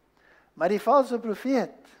diergodsdiens. Maar die valse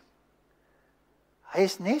profeet, hy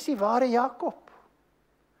is net die ware Jakob.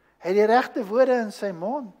 Hy het die regte woorde in sy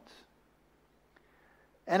mond.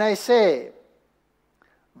 En hy sê,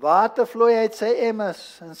 water vloei uit sy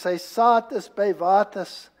emmers, en sy saad is by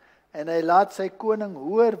waters, en hy laat sy koning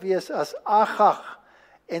hoër wees as Agag,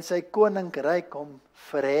 en sy koninkryk hom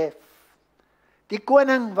verhef. Die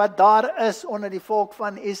koning wat daar is onder die volk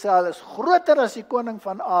van Israel, is groter as die koning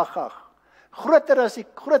van Agag, groter as die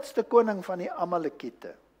grootste koning van die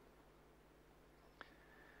Amalekiete.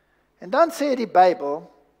 En dan sê die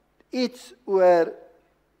Bybel, iets oor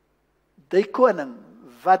die koning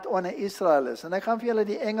wat onder Israel is. En ek gaan vir julle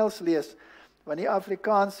die Engels lees, want die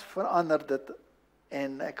Afrikaans verander dit,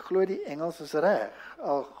 en ek glo die Engels is reg,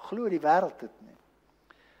 al glo die wêreld dit nie.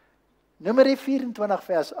 Numeri 24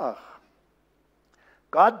 vers 8.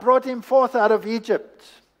 God brought him forth out of Egypt.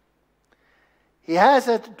 He has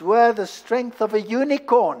as it were the strength of a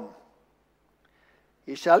unicorn.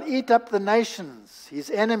 He shall eat up the nations, his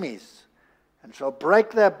enemies, and shall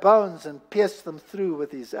break their bones and pierce them through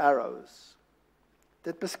with his arrows.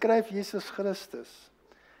 Dit beskryf Jesus Christus.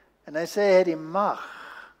 En hy sê hy het die mag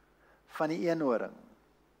van die eenhoring.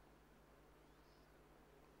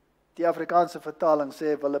 Die Afrikaanse vertaling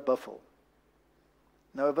sê wille buffel.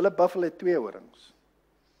 Nou 'n wille buffel het 2 horings.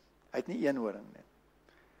 Hy het nie 1 horing nie.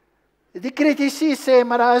 Die kritici sê,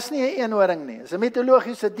 maar daar is nie 'n eenhoring nie. Dit is 'n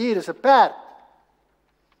mitologiese dier, is 'n perd.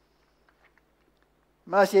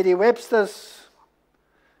 Maar as jy die Websters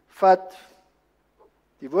vat,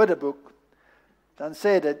 die woordeboek, dan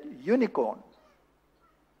sê dit unicorn,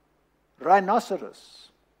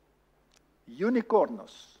 rhinoceros,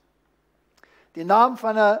 unicornus. Die naam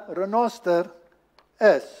van 'n renoster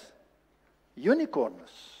is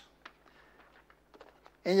unicornus.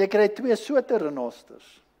 En jy kry 2 soorte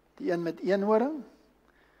renosters. Die een met 1 horing.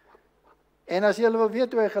 En as jy wil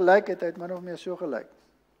weet hoe hy gelyk het, hy het min of meer so gelyk.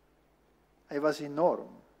 Hy was enorm.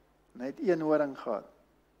 En hy het 1 horing gehad.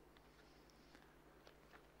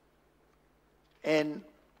 En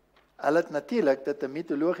hulle het natuurlik dit 'n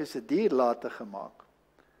mitologiese dier later gemaak.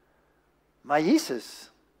 Maar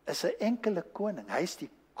Jesus is 'n enkele koning. Hy is die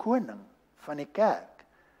koning van die kerk.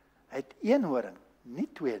 Hy het 1 horing, nie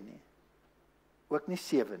 2 nie. Ook nie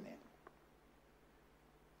 7 nie.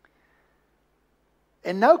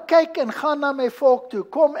 En nou kyk en gaan na my volk toe.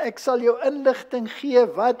 Kom, ek sal jou inligting gee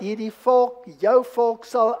wat hierdie volk, jou volk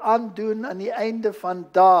sal aandoen aan die einde van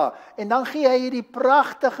dae. En dan gee hy hierdie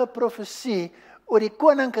pragtige profesie oor die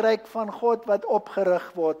koninkryk van God wat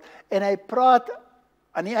opgerig word. En hy praat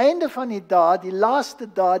aan die einde van die dae, die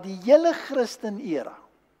laaste dae, die hele Christen-era.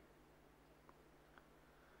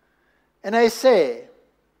 En hy sê,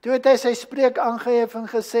 toe het hy sy spreek aangehef en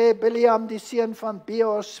gesê, Biliam die seun van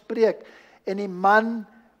Beor spreek, en die man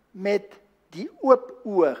met die oop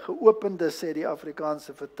oë, geopende sê die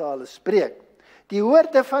Afrikaanse vertaler, spreek. Die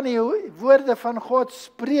woorde van God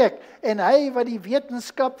spreek, en hy wat die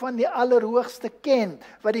wetenskap van die Allerhoogste ken,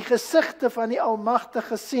 wat die gesigte van die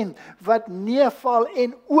Almagtige sien, wat neerval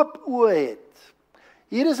en oop oë het.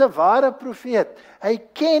 Hier is 'n ware profeet. Hy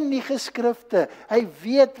ken die geskrifte. Hy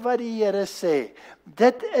weet wat die Here sê.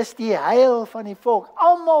 Dit is die heil van die volk.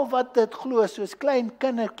 Almal wat dit glo, soos klein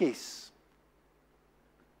kindertjies,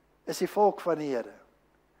 is die volk van die Here.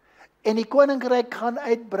 En die koninkryk gaan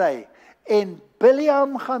uitbrei. En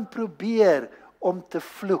Biliam gaan probeer om te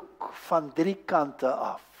vloek van 3 kante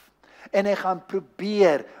af. En hy gaan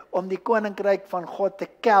probeer om die koninkryk van God te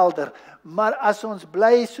kelder. Maar as ons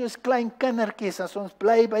bly soos klein kindertjies, as ons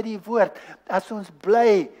bly by die woord, as ons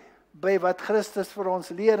bly by wat Christus vir ons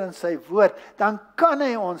leer in sy woord, dan kan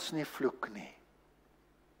hy ons nie vloek nie.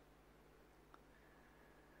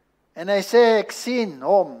 En hy sê, ek sien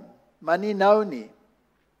hom, maar nie nou nie.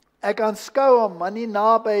 Ek aanskou hom, maar nie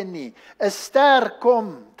naby nie. 'n Ster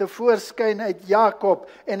kom tevoorskyn uit Jakob,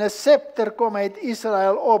 en 'n scepter kom uit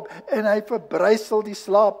Israel op, en hy verbrysel die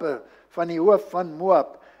slape van die hoof van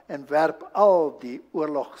Moab, en werp al die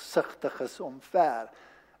oorlogsigtiges omver.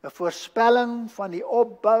 'n Voorspelling van die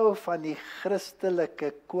opbou van die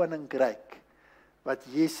Christelike koninkryk, wat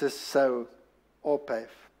Jesus sou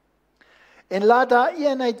ophef. En laat daar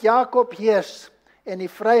een uit Jakob heers, en die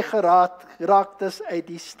vrygeraaktes uit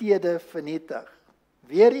die stede vernietig.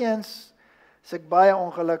 Weereens is ek baie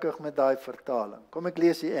ongelukkig met daai vertaling. Kom ek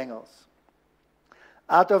lees die Engels.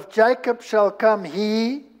 Out of Jacob shall come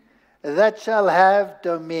he that shall have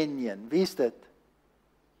dominion. Wie is dit?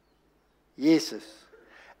 Jesus.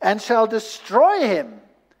 And shall destroy him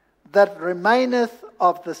that remaineth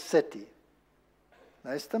of the city.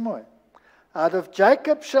 Nou is dit mooi. Out of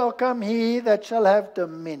Jacob shall come he that shall have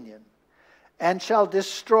dominion, and shall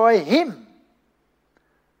destroy him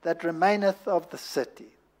that remaineth of the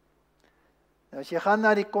city. Nou as jy gaan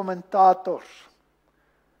na die kommentators,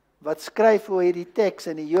 wat skryf oor hierdie teks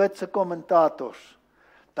in die Joodse kommentators,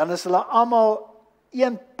 dan is hulle almal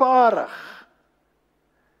eenparig,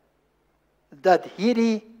 dat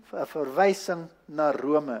hierdie 'n verwysing na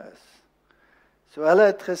Rome is. So hulle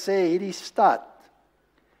het gesê, hierdie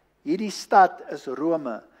stad is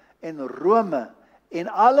Rome, en Rome, en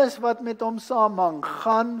alles wat met hom saamhang,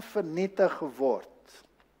 gaan vernietig word.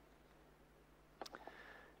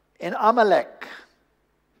 En Amalek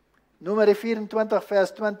Numeri 24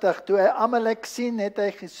 vers 20, toe hy Amalek sien, het hy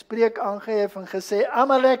gespreek aangehef en gesê,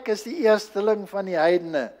 Amalek is die eersteling van die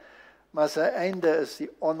heidene, maar sy einde is die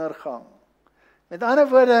ondergang. Met ander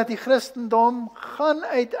woorde, die Christendom gaan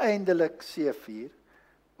uiteindelik seëvier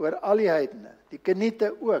oor al die heidene, die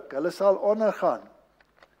Keniete ook, hulle sal ondergaan.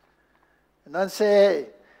 En dan sê hy,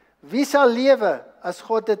 wie sal lewe as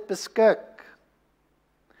God dit beskik?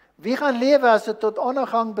 Wie gaan lewe as dit tot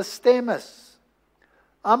ondergang bestem is?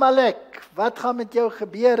 Amalek, wat gaan met jou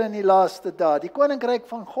gebeur in die laaste dae? Die koninkryk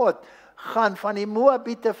van God gaan van die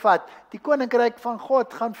Moabiete vat. Die koninkryk van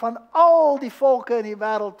God gaan van al die volke in die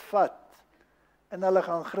wêreld vat. En hulle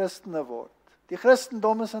gaan Christene word. Die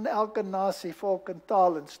Christendom is in elke nasie, volk en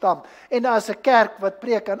taal en stam. En daar is 'n kerk wat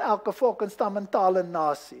preek aan elke volk en stam en taal en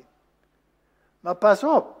nasie. Maar pas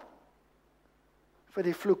op vir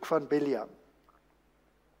die vloek van Biliam.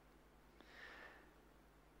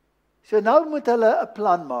 So nou moet hulle 'n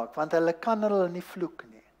plan maak, want hulle kan hulle nie vloek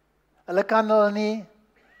nie. Hulle kan hulle nie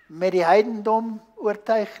met die heidendom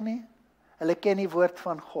oortuig nie. Hulle ken die woord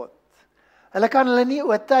van God. Hulle kan hulle nie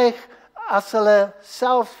oortuig as hulle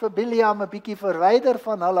selfs vir Biliam 'n bietjie verwyder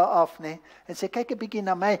van hulle af nie en sê kyk 'n bietjie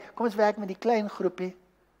na my, kom ons werk met die klein groepie.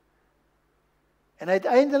 En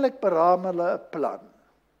uiteindelik beraam hulle 'n plan.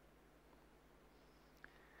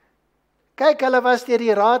 Kyk, hulle was deur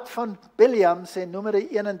die raad van Biliam, sê Numeri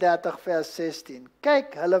 31 vers 16.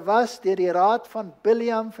 Kyk, hulle was deur die raad van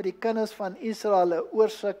Biliam vir die kinders van Israel 'n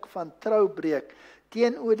oorsig van troubreek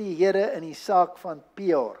teenoor die Here in die saak van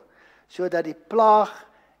Peor, sodat die plaag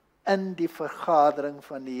in die vergadering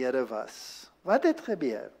van die Here was. Wat het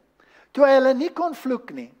gebeur? Toe hy hulle nie kon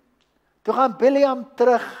vloek nie, toe gaan Biliam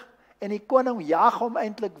terug en die koning jaag hom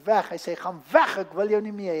eintlik weg. Hy sê, gaan weg, ek wil jou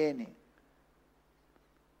nie meer hê nie.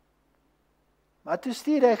 Maar toe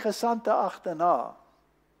stuur hy gesande agterna.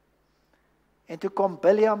 En toe kom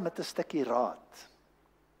Biliam met 'n stukkie raad.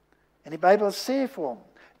 En die Bybel sê vir hom,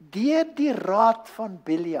 deur die raad van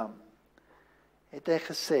Biliam, het hy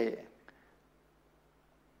gesê,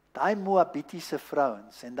 daai Moabitiese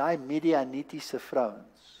vrouens en daai Midianitiese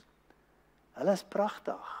vrouens, hulle is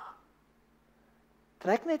pragtig.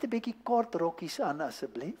 Trek net 'n bietjie kort rokkies aan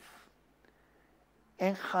asseblief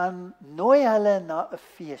en gaan nooi hulle na 'n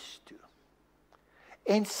fees toe.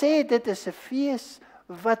 En sê dit is 'n fees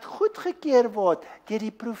wat goedgekeur word deur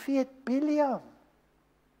die profeet Biliam.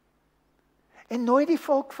 En nooi die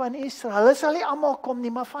volk van Israel, hulle sal nie almal kom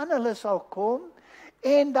nie, maar van hulle sal kom.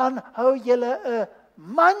 En dan hou julle 'n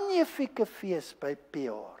magnifieke fees by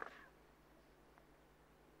Peor.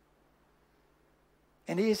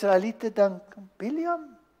 En die Israeliete dink,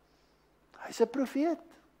 Biliam, hy's 'n profeet.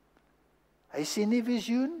 Hy sien die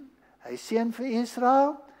visioen, hy seën vir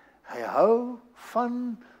Israel, hy hou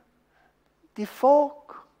van die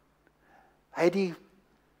volk, hy het die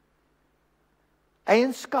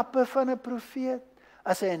eienskappe van 'n profeet,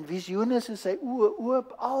 as hy in visioene is sy oë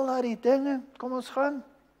oop, al daardie dinge, kom ons gaan.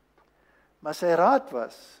 Maar sy raad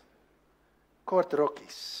was, kort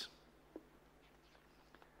rokkies.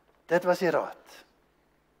 Dit was die raad.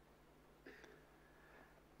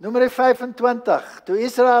 Numeri 25, toe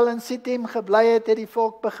Israel in Sittim gebly het, het die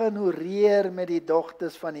volk begin hoereer met die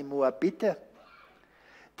dogters van die Moabiete.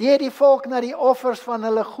 Die het die volk na die offers van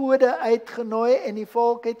hulle gode uitgenooi en die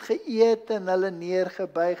volk het geëet en hulle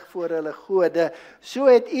neergebuig voor hulle gode. So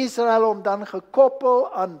het Israel hom dan gekoppel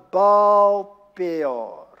aan Baal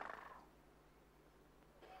Peor.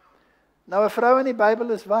 Nou 'n vrou in die Bybel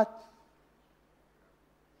is wat?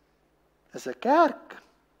 Is 'n kerk.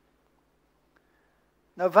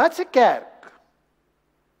 Nou wat 'n kerk?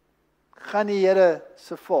 Gaan die Here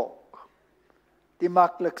se volk die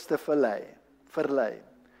maklikste verlei.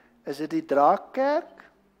 Is dit die draakkerk?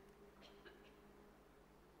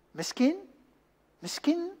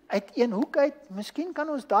 Miskien uit een hoek uit, miskien kan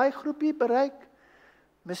ons daai groepie bereik.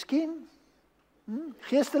 Miskien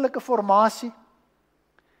geestelike formasie.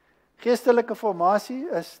 Geestelike formasie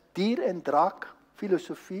is dier en draak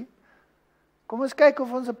filosofie. Kom ons kyk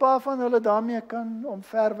of ons 'n paar van hulle daarmee kan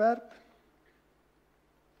omverwerp.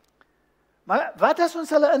 Maar wat as ons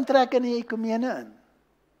hulle intrek in die ekumene in?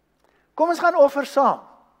 Kom ons gaan offer saam.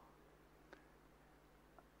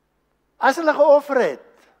 As hulle geoffer het,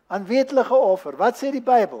 aan wie het hulle geoffer? Wat sê die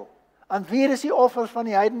Bybel? Aan wie is die offers van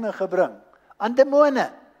die heidene gebring? Aan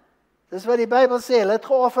demone. Dis wat die Bybel sê, hulle het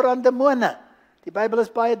geoffer aan demone. Die Bybel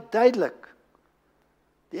is baie duidelik.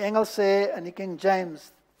 Die Engels sê in die King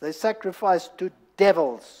James, they sacrificed to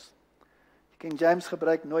devils. Die King James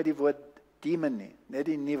gebruik nooit die woord demon nie, net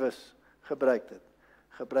die Nuus gebruik dit.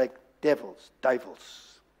 Gebruik devils,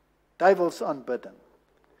 duivels. Duivels aanbidding.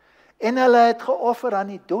 En hulle het geoffer aan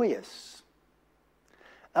die dooies.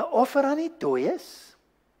 'n offer aan die dooies?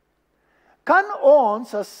 Kan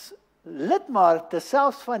ons as lidmate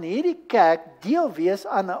selfs van hierdie kerk deel wees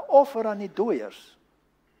aan 'n offer aan die dooiers?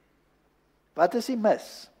 Wat is die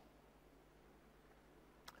mis?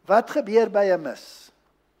 Wat gebeur by 'n mis?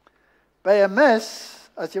 By 'n mis,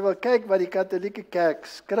 as jy wil kyk wat die Katolieke Kerk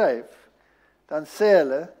skryf, dan sê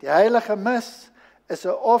hulle, die heilige mis is 'n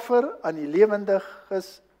offer aan die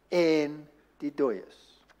lewendiges en die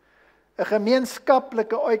dooies. 'n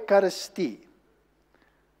gemeenskaplike eucharistie.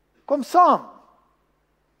 Kom saam.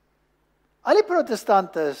 Al die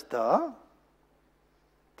protestante is daar.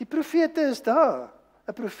 Die profete is daar.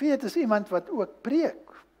 'n Profeet is iemand wat ook preek.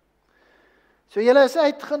 So julle is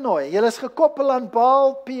uitgenooi. Julle is gekoppel aan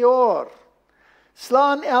Baal Peor.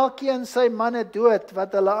 Slaan elkeen sy manne dood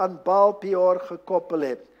wat hulle aan Baal Peor gekoppel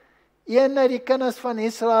het. Een uit die kinders van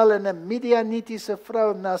Israel en 'n Midianitiese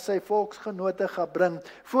vrou na sy volksgenote gaan bring,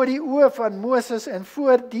 voor die oë van Moses en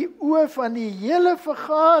voor die oë van die hele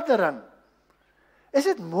vergadering. Is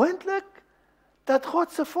dit moontlik dat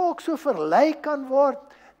God se volk so verlei kan word,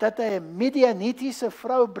 dat hy 'n Midianitiese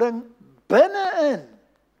vrou bring binne-in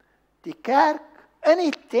die kerk, in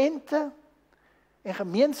die tente, en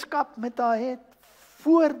gemeenskap met haar het,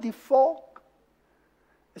 voor die volk?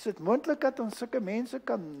 Is dit moontlik dat ons sulke mense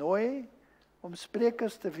kan nooi om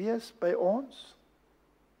sprekers te wees by ons?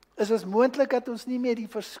 Is dit moontlik dat ons nie meer die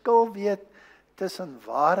verskil weet tussen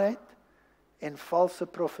waarheid en valse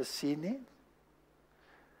profesie nie?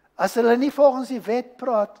 As hulle nie volgens die wet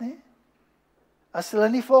praat nie, as hulle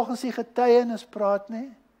nie volgens die getuienis praat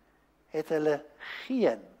nie, het hulle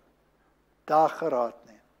geen dageraad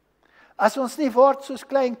nie. As ons nie word soos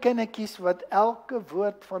klein kindertjies wat elke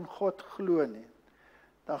woord van God glo nie,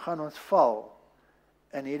 dan gaan ons val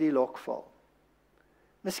in hierdie lokval.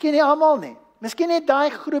 Miskien nie almal nie, miskien net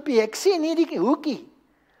daai groepie, ek sien nie die hoekie.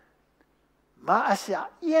 Maar as daar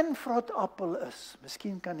een vrot appel is,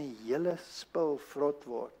 miskien kan die hele spul vrot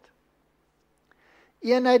word.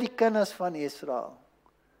 Een uit die kinders van Israel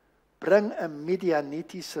bring 'n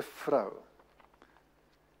Midianitiese vrou.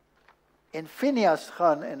 En Phinehas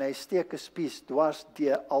gaan en hy steek 'n spies dwars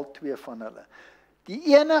deur al twee van hulle.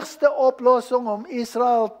 Die enigste oplossing om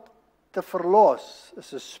Israel te verlos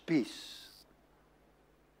is 'n spies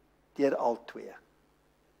deur al twee.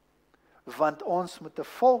 Want ons moet 'n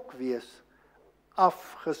volk wees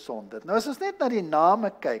afgesonder. Nou as ons net na die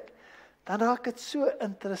name kyk, dan raak dit so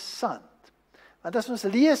interessant. Want as ons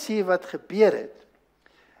lees hier wat gebeur het,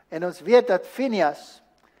 en ons weet dat Phinehas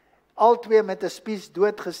al twee met 'n spies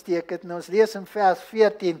doodgesteek het, en ons lees in vers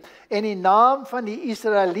 14, en die naam van die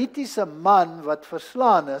Israelitiese man wat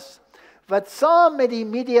verslaan is, wat saam met die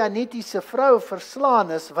Midianitiese vrou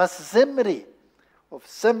verslaan is, was Simri,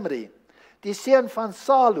 die seun van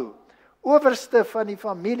Salu, owerste van die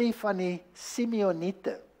familie van die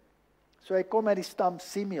Simeoniete. So hy kom uit die stam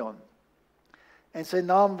Simeon. En sy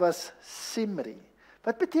naam was Simri.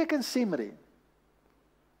 Wat beteken Simri?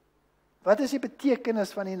 Wat is die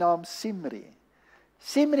betekenis van die naam Simri?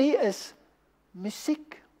 Simri is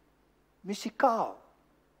musiek, musikaal.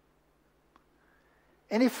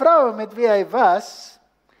 En die vrou met wie hy was,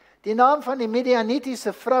 die naam van die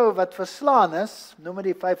Midianitiese vrou wat verslaan is,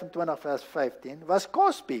 Numeri 25 vers 15, was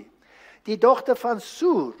Cosbi, die dogter van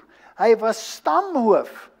Soer. Hy was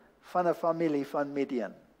stamhoof van 'n familie van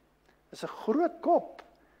Midian. Dis 'n groot kop.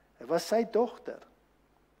 Hy was sy dogter.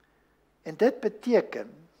 En dit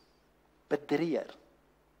beteken bedrieër,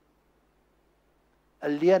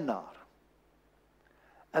 'n leenaar,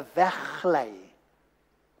 'n weggly.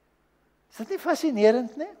 Is dit nie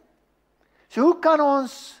fascinerend nie? So hoe kan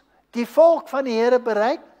ons die volk van die Here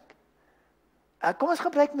bereik? Kom ons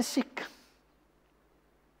gebruik musiek.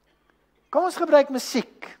 Kom ons gebruik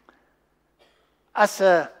musiek as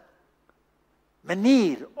 'n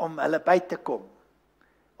manier om hulle by te kom.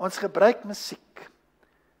 Ons gebruik musiek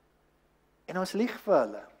en ons lieg vir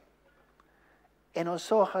hulle. En ons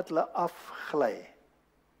sorg dat hulle afgly,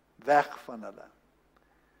 weg van hulle.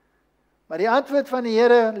 Maar die antwoord van die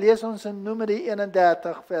Here lees ons in Numeri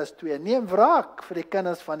 31 vers 2. Neem wraak vir die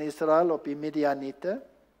kinders van Israel op die Midianiete.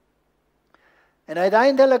 En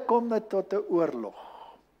uiteindelik kom dit tot 'n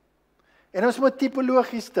oorlog. En ons moet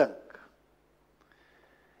tipologies dink.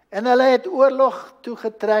 En hulle het oorlog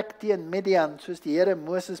toegetrek teen Midian, soos die Here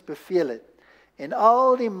Moses beveel het, en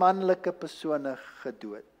al die manlike persone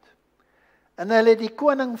gedood. En hulle het die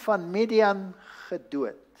koning van Midian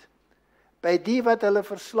gedood, by die wat hulle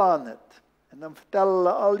verslaan het. En dan vertel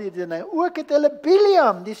hulle al die dinge. Ook het hulle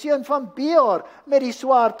Biliam, die seun van Beor, met die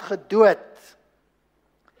swaard gedood.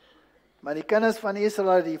 Maar die kinders van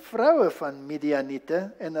Israel het die vroue van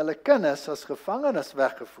Midianiete en hulle kinders as gevangenes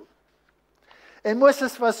weggevoer. En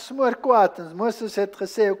Moses was smoor kwaad, en Moses het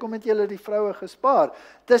gesê, hoekom het julle die vroue gespaar?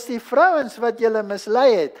 Dis die vrouens wat julle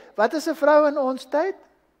mislei het. Wat is 'n vrou in ons tyd?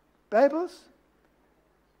 Bybels?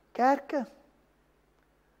 Kerke.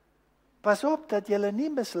 Pas op dat julle nie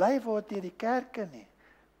mislei word deur die kerke nie.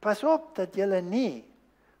 Pas op dat julle nie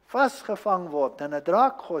vasgevang word in 'n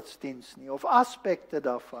draakgodsdiens nie, of aspekte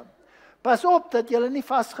daarvan. Pas op dat julle nie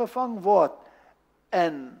vasgevang word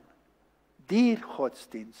in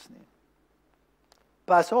diergodsdiens nie.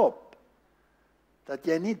 Pas op dat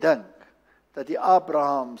jy nie dink dat die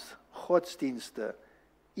Abrahams godsdienste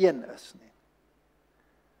een is nie.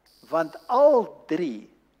 Want al drie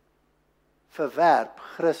verwerp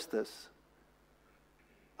Christus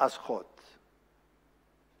as God.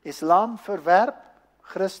 Islam verwerp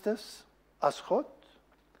Christus as God.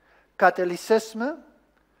 Katolicisme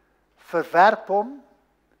verwerp hom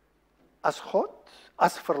as God,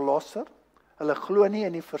 as verlosser. Hulle glo nie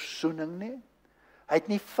in die versoening nie. Hy het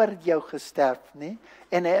nie vir jou gesterf nie,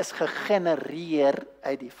 en hy is gegenereer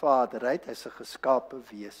uit die Vader uit, hy is 'n geskape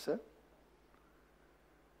wese.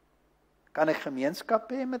 Kan ek gemeenskap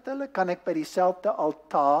hê met hulle? Kan ek by dieselfde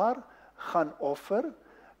altaar gaan offer?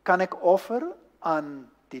 Kan ek offer aan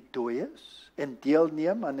die dooies en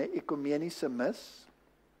deelneem aan 'n ekumeniese mis?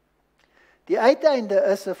 Die uiteinde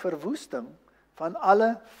is 'n verwoesting van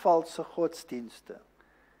alle valse godsdienste.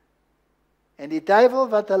 En die duiwel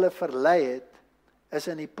wat hulle verlei het, is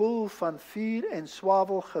in die poel van vuur en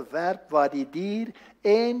swavel gewerp, waar die dier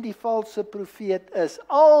en die valse profeet is.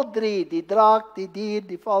 Al drie, die draak, die dier,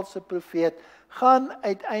 die valse profeet, gaan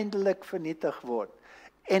uiteindelik vernietig word.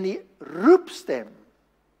 En die roepstem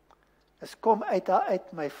is, kom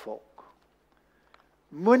uit my volk.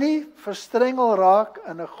 Moenie verstrengel raak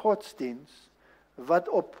in 'n godsdiens wat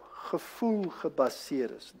op gevoel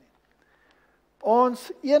gebaseer is nie.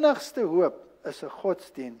 Ons enigste hoop is 'n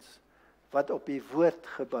godsdiens wat op die woord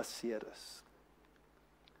gebaseer is.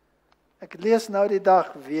 Ek lees nou die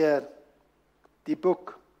dag weer die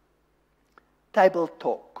boek Table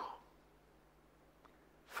Talk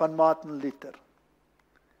van Martin Luther.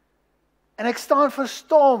 En ek staan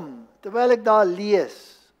verstom terwyl ek daar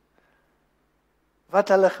lees wat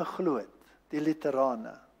hulle geglo het, die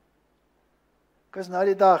Lutherane. Ek is nou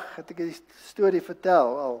die dag, het ek die storie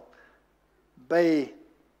vertel al by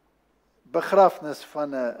begrafnis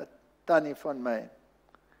van 'n tannie van my.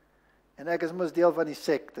 En ek is mos deel van die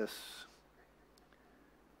sektes.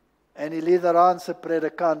 En die Lutheraanse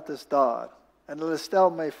predikant is daar. En hulle stel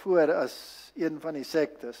my voor as een van die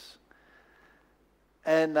sektes.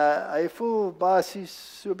 En hy voel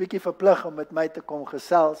basies so 'n bietjie verplig om met my te kom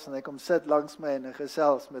gesels. En hy kom sit langs my en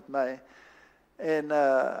gesels met my. En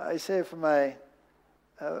hy sê vir my,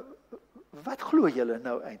 wat glo julle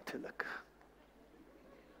nou eintlik?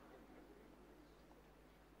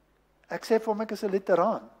 Ek sê vir hom, ek is 'n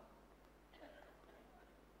Lutheraan.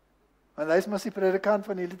 Want hy is mos die predikant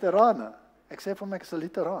van die Lutherane. Ek sê vir hom, ek is 'n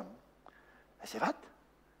Lutheraan. Hy sê, wat?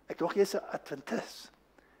 Ek dink jy is 'n Adventis.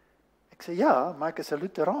 Ek sê, ja, maar ek is 'n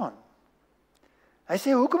Lutheraan. Hy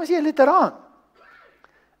sê, hoekom is jy 'n Lutheraan?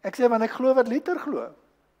 Ek sê, want ek glo wat Luther glo.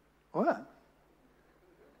 O.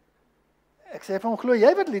 Ek sê vir hom, glo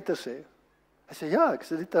jy wat Luther sê? Hy sê, ja, ek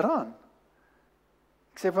is 'n Lutheraan.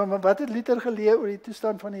 Ek sê vir hom, wat het Luther geleer oor die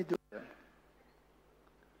toestand van die dode?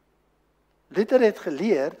 Luther het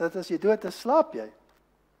geleer dat as jy dood is, slaap jy.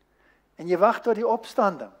 En jy wag tot die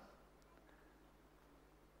opstanding.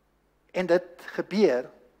 En dit gebeur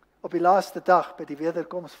op die laaste dag by die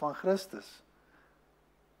wederkoms van Christus.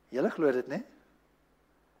 Julle glo dit, nie?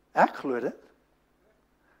 Ek glo dit.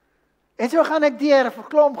 En so gaan ek deur 'n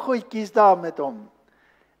klomp goedjies daar met hom.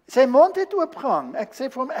 Sy mond het oopgehang. Ek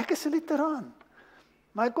sê vir hom, ek is 'n Lutheraan.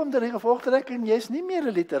 Maar hy kom ter die gevolgtrekking, jy is nie meer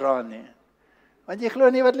 'n Lutheraan nie. Want jy glo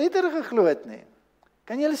nie wat Luther geglo het nie.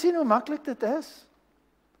 Kan julle sien hoe maklik dit is?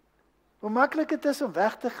 Hoe maklik dit is om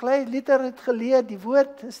weg te gly. Luther het geleer, die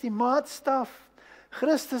woord is die maatstaf.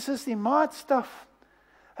 Christus is die maatstaf.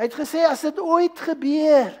 Hy het gesê, as dit ooit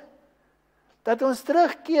gebeur, dat ons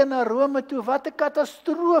terugkeer na Rome toe, wat 'n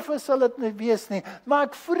katastrofe sal dit nie wees nie. Maar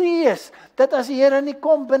ek vrees, dat as die Here nie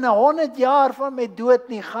kom binne 100 jaar van my dood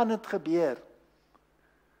nie, gaan dit gebeur.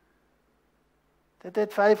 Dit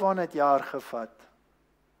het 500 jaar gevat,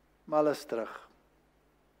 maar hulle is terug.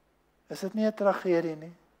 Is dit nie 'n tragedie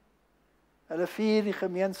nie? Hulle vier die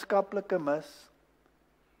gemeenskaplike mis.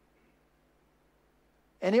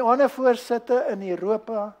 En die ondervoorsitter in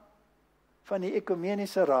Europa van die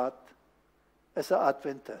Ekumeniese Raad is 'n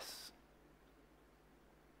Adventis.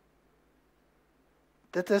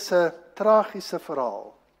 Dit is 'n tragiese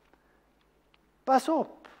verhaal. Pas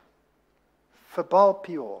op vir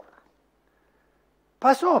Balpior.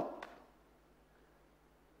 Pas op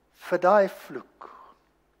vir daai vloek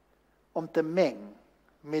om te meng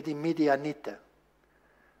met die Midianiete,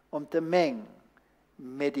 om te meng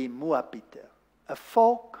met die Moabite, 'n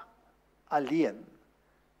volk alleen,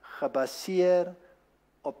 gebaseer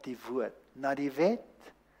op die woord, na die wet,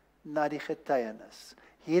 na die getuienis.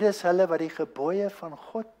 Hier is hulle wat die gebooie van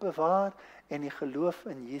God bewaar en die geloof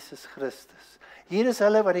in Jesus Christus. Hier is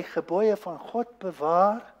hulle wat die gebooie van God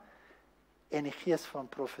bewaar en die gees van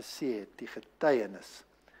profesie het, die getuienis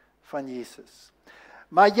van Jesus.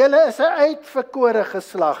 Maar julle is 'n uitverkore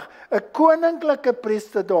geslag, 'n koninklike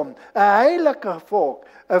priesterdom, 'n heilige volk,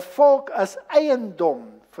 'n volk as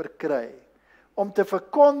eiendom verkry, om te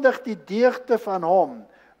verkondig die deugde van hom,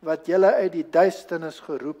 wat julle uit die duisternis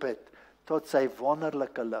geroep het, tot sy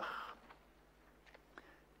wonderlike lig.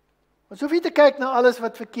 Ons hoef nie te kyk na alles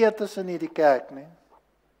wat verkeerd is in hierdie kerk nie.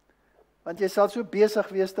 Want jy sal so besig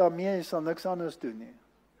wees daarmee, jy sal niks anders doen nie.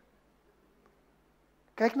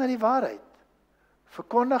 Kyk na die waarheid.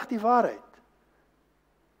 Verkondig die waarheid.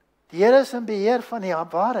 Die Here is in beheer van die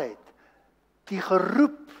waarheid. Die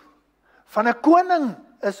geroep van 'n koning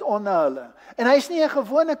is onder hulle. En hy's nie 'n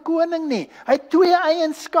gewone koning nie. Hy het 2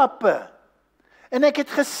 eienskappe. En ek het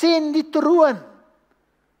gesien die troon.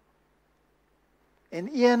 En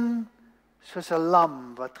een soos 'n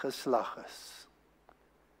lam wat geslag is.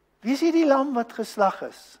 Wie is hierdie lam wat geslag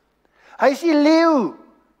is? Hy is die leeu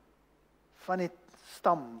van die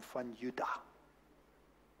stam van Juda.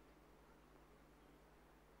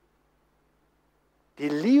 Die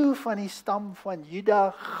leeu van die stam van Juda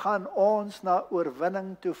gaan ons na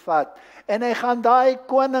oorwinning toe vat. En hy gaan daai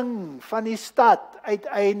koning van die stad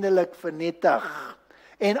uiteindelik vernietig.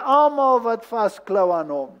 En almal wat vasklou aan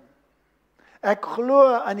hom. Ek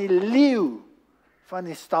glo aan die leeu van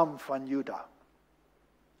die stam van Juda.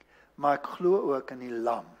 Maar ek glo ook in die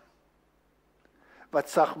lam. Wat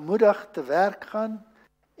sagmoedig te werk gaan.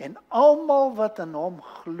 En almal wat in hom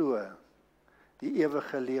glo, die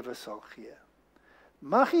ewige lewe sal gee.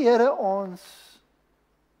 Mag die Here ons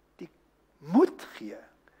die moed gee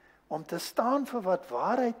om te staan vir wat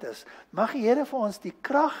waarheid is. Mag die Here vir ons die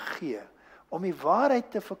krag gee om die waarheid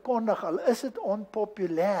te verkondig, al is dit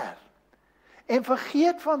onpopulêr. En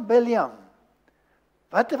vergeet van Biljam.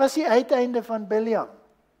 Wat was die uiteinde van Biljam?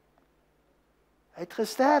 Hy het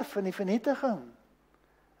gesterf in die vernietiging.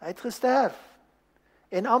 Hy het gesterf.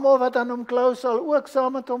 En almal wat aan hom klou sal ook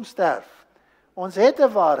saam met hom sterf. Ons het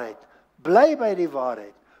 'n waarheid. Bly by die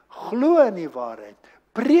waarheid, glo in die waarheid,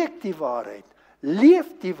 preek die waarheid,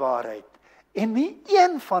 leef die waarheid, en nie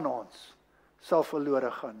een van ons sal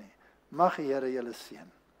verlore gaan nie. Mag die Here julle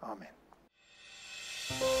seën. Amen.